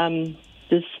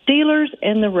 The Steelers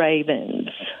and the Ravens.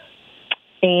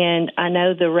 And I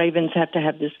know the Ravens have to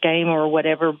have this game or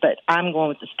whatever, but I'm going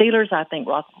with the Steelers. I think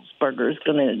Roethlisberger is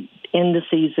going to end the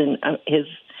season, his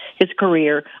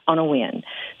career, on a win.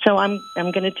 So I'm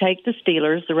going to take the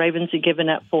Steelers. The Ravens are giving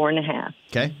up 4.5.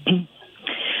 Okay.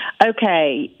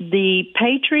 Okay, the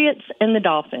Patriots and the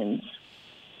Dolphins.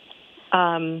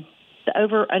 The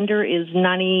over-under is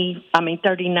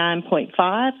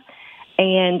 39.5,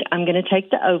 and I'm going to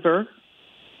take the over.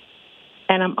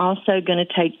 And I'm also going to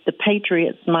take the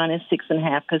Patriots minus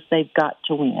 6.5 because they've got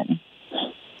to win.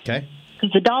 Okay.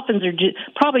 Because the Dolphins are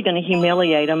probably going to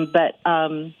humiliate them, but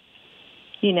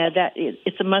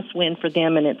it's a must-win for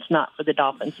them, and it's not for the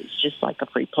Dolphins. It's just like a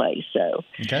free play. So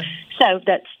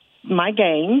that's my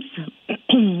games.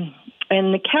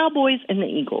 And the Cowboys and the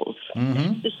Eagles.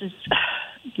 Mm-hmm. This is,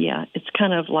 it's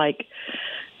kind of like,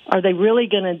 are they really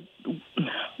going to?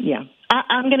 Yeah.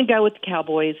 I'm going to go with the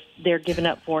Cowboys. They're giving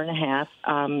up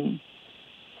 4.5.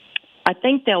 I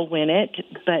think they'll win it,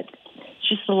 but it's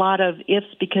just a lot of ifs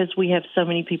because we have so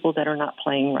many people that are not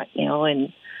playing right now,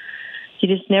 and you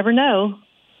just never know.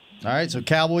 All right, so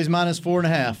Cowboys minus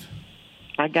 4.5.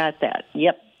 I got that.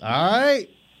 Yep. All right.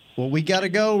 Well, we got to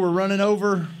go. We're running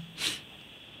over.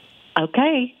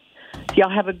 Okay. Y'all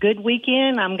have a good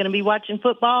weekend. I'm going to be watching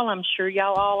football. I'm sure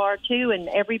y'all all are too. And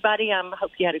everybody, I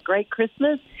hope you had a great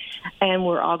Christmas. And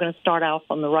we're all going to start off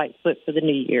on the right foot for the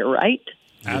new year, right?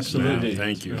 Absolutely.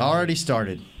 Thank you. Already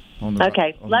started.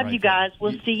 Okay. Love you guys.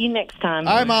 We'll see you next time.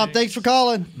 All right, Mom. Thanks for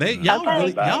calling.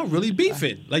 Y'all really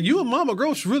beefing. Like, you and Mama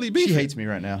Gross really beefing. She hates me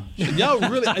right now. Y'all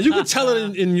really. You can tell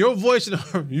it in your voice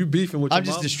and you beefing with your I'm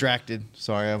just mom. distracted.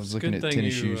 Sorry, I was looking at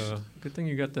tennis shoes. Good thing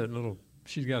you got that little.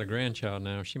 She's got a grandchild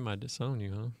now. She might disown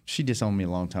you, huh? She disowned me a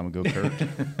long time ago, Kurt.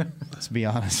 Let's be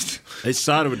honest. It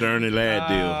started with the Ernie Ladd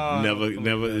deal.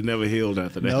 It never healed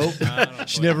after that. Nope.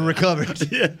 She never recovered.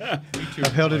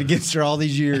 I've held it against her all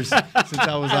these years since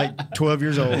I was like 12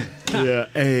 years old. Yeah.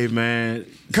 Hey, man.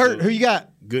 Kurt, who you got?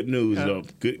 Good news, though.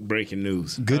 Good breaking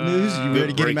news. Good news? You ready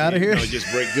to get him out of here? No,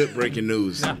 just good breaking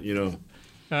news, Cowboys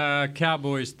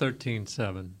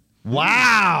 13-7.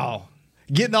 Wow.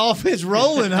 Getting the offense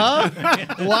rolling, huh?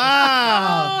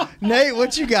 Wow. Nate,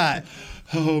 what you got?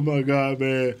 Oh, my God,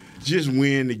 man. Just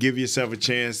win to give yourself a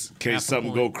chance in case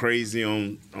something go crazy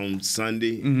on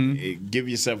Sunday. Mm-hmm. Give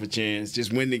yourself a chance.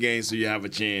 Just win the game so you have a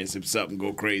chance if something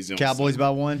go crazy on Cowboys Sunday. by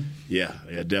 1? Yeah,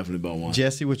 definitely by 1.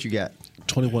 Jesse, what you got?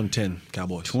 21-10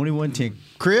 Cowboys. 21-10.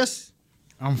 Chris?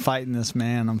 I'm fighting this,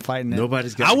 man. I'm fighting it.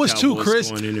 Nobody's got I was too, Cowboys Chris.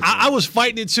 scoring anything. I was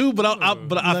fighting it too, but I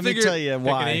Let figured. me tell you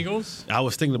why. Eagles? I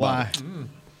was thinking about it.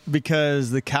 Because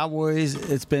the Cowboys,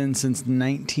 it's been since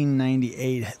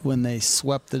 1998 when they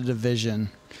swept the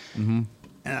division. Mm-hmm.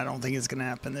 And I don't think it's going to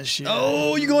happen this year.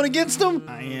 Oh, you going against them?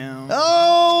 I am.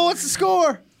 Oh, what's the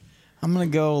score? I'm going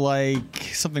to go like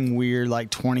something weird, like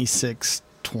 26-20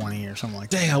 or something like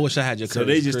that. Dang, I wish I had your. So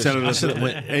they just telling us,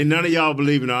 hey, none of y'all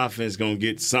believe in the offense going to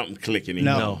get something clicking in.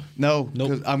 No. Nope.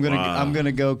 I'm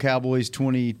gonna go Cowboys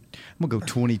 20. I'm gonna go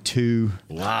 22.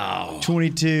 Wow.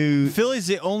 22. Philly's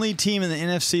the only team in the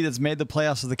NFC that's made the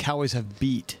playoffs that the Cowboys have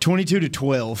beat.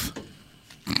 22-12.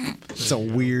 It's a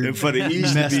weird. And for the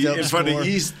East, messed up for the score.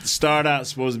 East, start out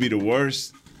supposed to be the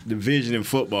worst division in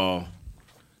football.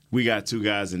 we got 2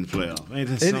 guys in the playoff. Ain't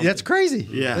that something? That's crazy.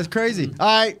 Yeah. That's crazy. All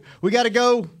right, we got to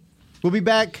go. We'll be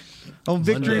back on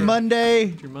Victory Monday.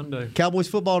 Victory Monday. Cowboys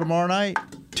football tomorrow night.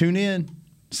 Tune in.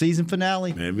 Season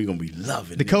finale. Man, we're going to be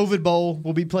loving the this. COVID Bowl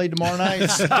will be played tomorrow night. We'll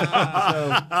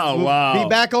be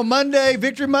back on Monday,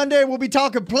 Victory Monday. We'll be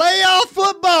talking playoff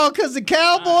football because the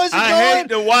Cowboys are going hate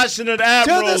the Washington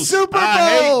Admirals. to the Super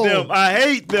Bowl. I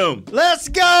hate them. Let's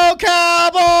go,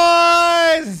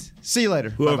 Cowboys. See you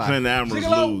later. Whoever Bye-bye. playing the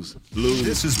Admirals lose.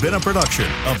 This has been a production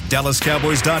of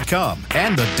DallasCowboys.com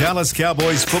and the Dallas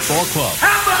Cowboys Football Club.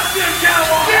 How about this,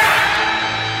 Cowboys? Yeah!